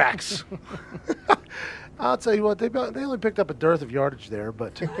the tracks. I'll tell you what, they only picked up a dearth of yardage there,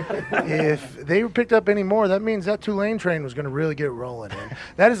 but if they picked up any more, that means that two-lane train was going to really get rolling. And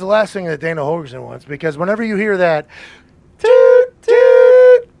that is the last thing that Dana Holgerson wants, because whenever you hear that, toot,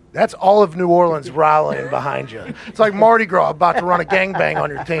 toot, that's all of New Orleans rallying behind you. It's like Mardi Gras about to run a gangbang on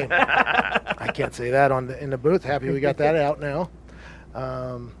your team. I can't say that in the booth. Happy we got that out now.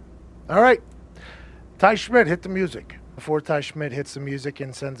 All right. Ty Schmidt, hit the music. Before Ty Schmidt hits the music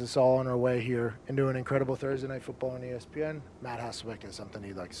and sends us all on our way here into an incredible Thursday Night Football on ESPN, Matt Hasselbeck has something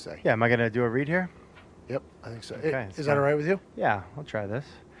he'd like to say. Yeah, am I going to do a read here? Yep, I think so. Okay, Is that all right with you? Yeah, I'll try this.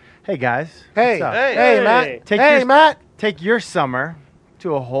 Hey, guys. Hey, What's up? hey, Matt. Take Hey, your- Matt. Take your summer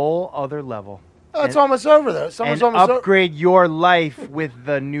to a whole other level. Oh, it's almost over, though. Summer's And almost over. upgrade your life with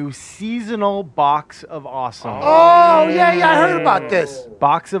the new seasonal Box of Awesome. Oh, yeah, I heard about this.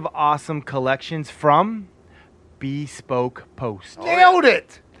 Box of Awesome collections from Bespoke Post. Nailed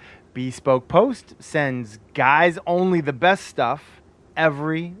it. Bespoke Post sends guys only the best stuff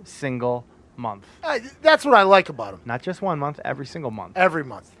every single month. That's what I like about them. Not just 1 month, every single month. Every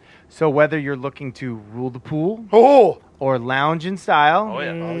month. So whether you're looking to rule the pool Oh, or lounge in style Oh,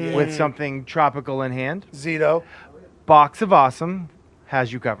 yeah. with something tropical in hand, Zito. Box of Awesome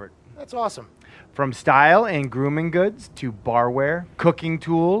has you covered. That's awesome. From style and grooming goods to barware, cooking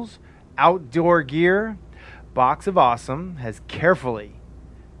tools, outdoor gear, Box of Awesome has carefully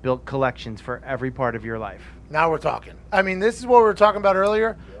built collections for every part of your life. Now we're talking. I mean, this is what we were talking about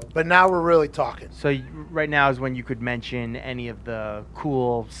earlier, but now we're really talking. So right now is when you could mention any of the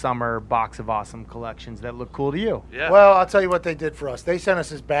cool summer Box of Awesome collections that look cool to you. Yeah. Well, I'll tell you what they did for us. They sent us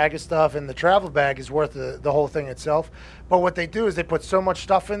this bag of stuff, and the travel bag is worth the whole thing itself. But what they do is they put so much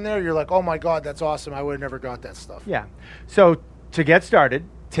stuff in there, you're like, oh my God, that's awesome. I would have never got that stuff. Yeah. So to get started,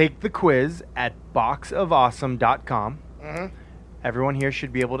 take the quiz at boxofawesome.com. Everyone here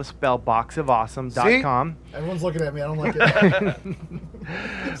should be able to spell boxofawesome.com. Everyone's looking at me. I don't like it.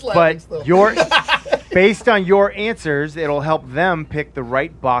 It's laughing But still. based on your answers, it'll help them pick the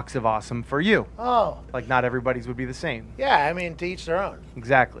right box of awesome for you. Oh, Like, not everybody's would be the same. yeah. I mean, to each their own.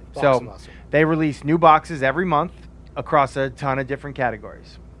 Exactly. Box So of awesome. they release new boxes every month across a ton of different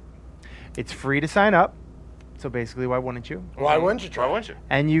categories. It's free to sign up. So basically, why wouldn't you? Why wouldn't you try? Why wouldn't you?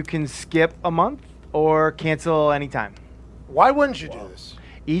 And you can skip a month or cancel anytime. Why wouldn't you do this?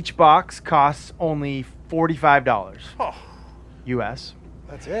 Each box costs only $45 Oh. US.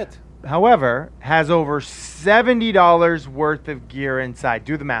 That's it. However, has over $70 worth of gear inside.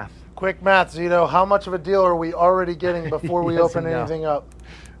 Do the math. Quick math, Zito. How much of a deal are we already getting before we Yes open and no. anything up?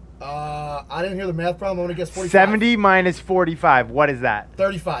 I didn't hear the math problem. I'm going to guess 45. 70 minus 45. What is that?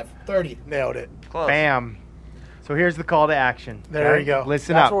 35. 30. Nailed it. Close. Bam. So here's the call to action. There Okay? you go.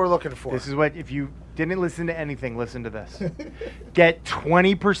 Listen That's up. what we're looking for. This is what, if you didn't listen to anything, listen to this. Get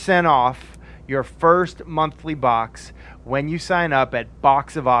 20% off your first monthly box when you sign up at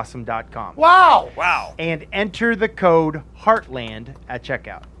boxofawesome.com. Wow. Wow. And enter the code HEARTLAND at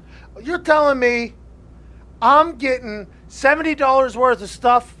checkout. You're telling me I'm getting $70 worth of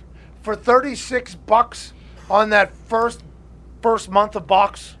stuff for $36 on that first month of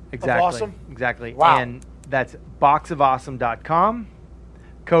box Exactly. of awesome? Exactly. Wow. And that's boxofawesome.com.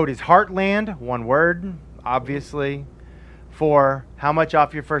 Code is Heartland, one word, obviously, for how much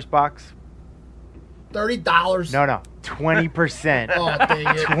off your first box? $30. No, 20%. Oh,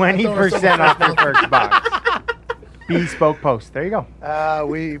 dang it. 20% off your first box. Bespoke Post. There you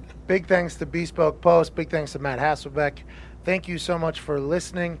go. Big thanks to Bespoke Post. Big thanks to Matt Hasselbeck. Thank you so much for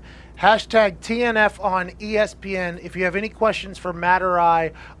listening. Hashtag TNF on ESPN. If you have any questions for Matt or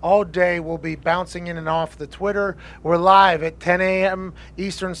I, all day we'll be bouncing in and off the Twitter. We're live at 10 a.m.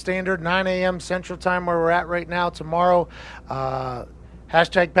 Eastern Standard, 9 a.m. Central Time, where we're at right now. Tomorrow,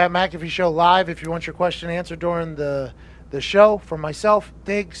 hashtag Pat McAfee Show live if you want your question answered during the show. From myself,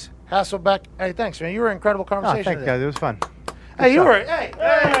 Diggs, Hasselbeck. Hey, thanks, man. You were an incredible Oh, conversation thank today. God. It was fun. Hey, you stuff. were.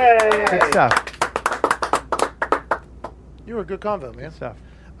 Hey, Good stuff. you were a good convo, man. Good stuff.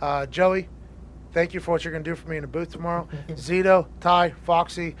 Joey, thank you for what you're going to do for me in the booth tomorrow. Zito, Ty,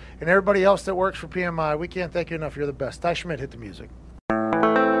 Foxy, and everybody else that works for PMI. We can't thank you enough. You're the best. Ty Schmidt, hit the music.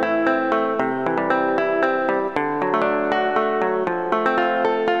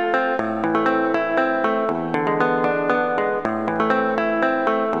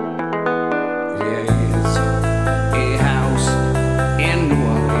 Yes, a house in New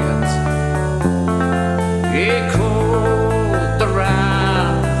Orleans. It called the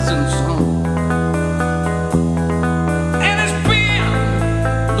rising sun, and it's been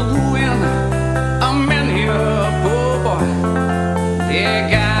the ruin of many a poor boy. Yeah,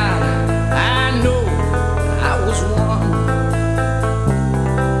 God, I know I was one.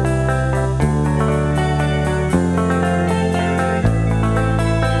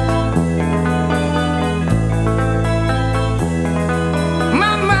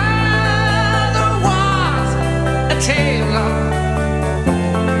 My mother was a tale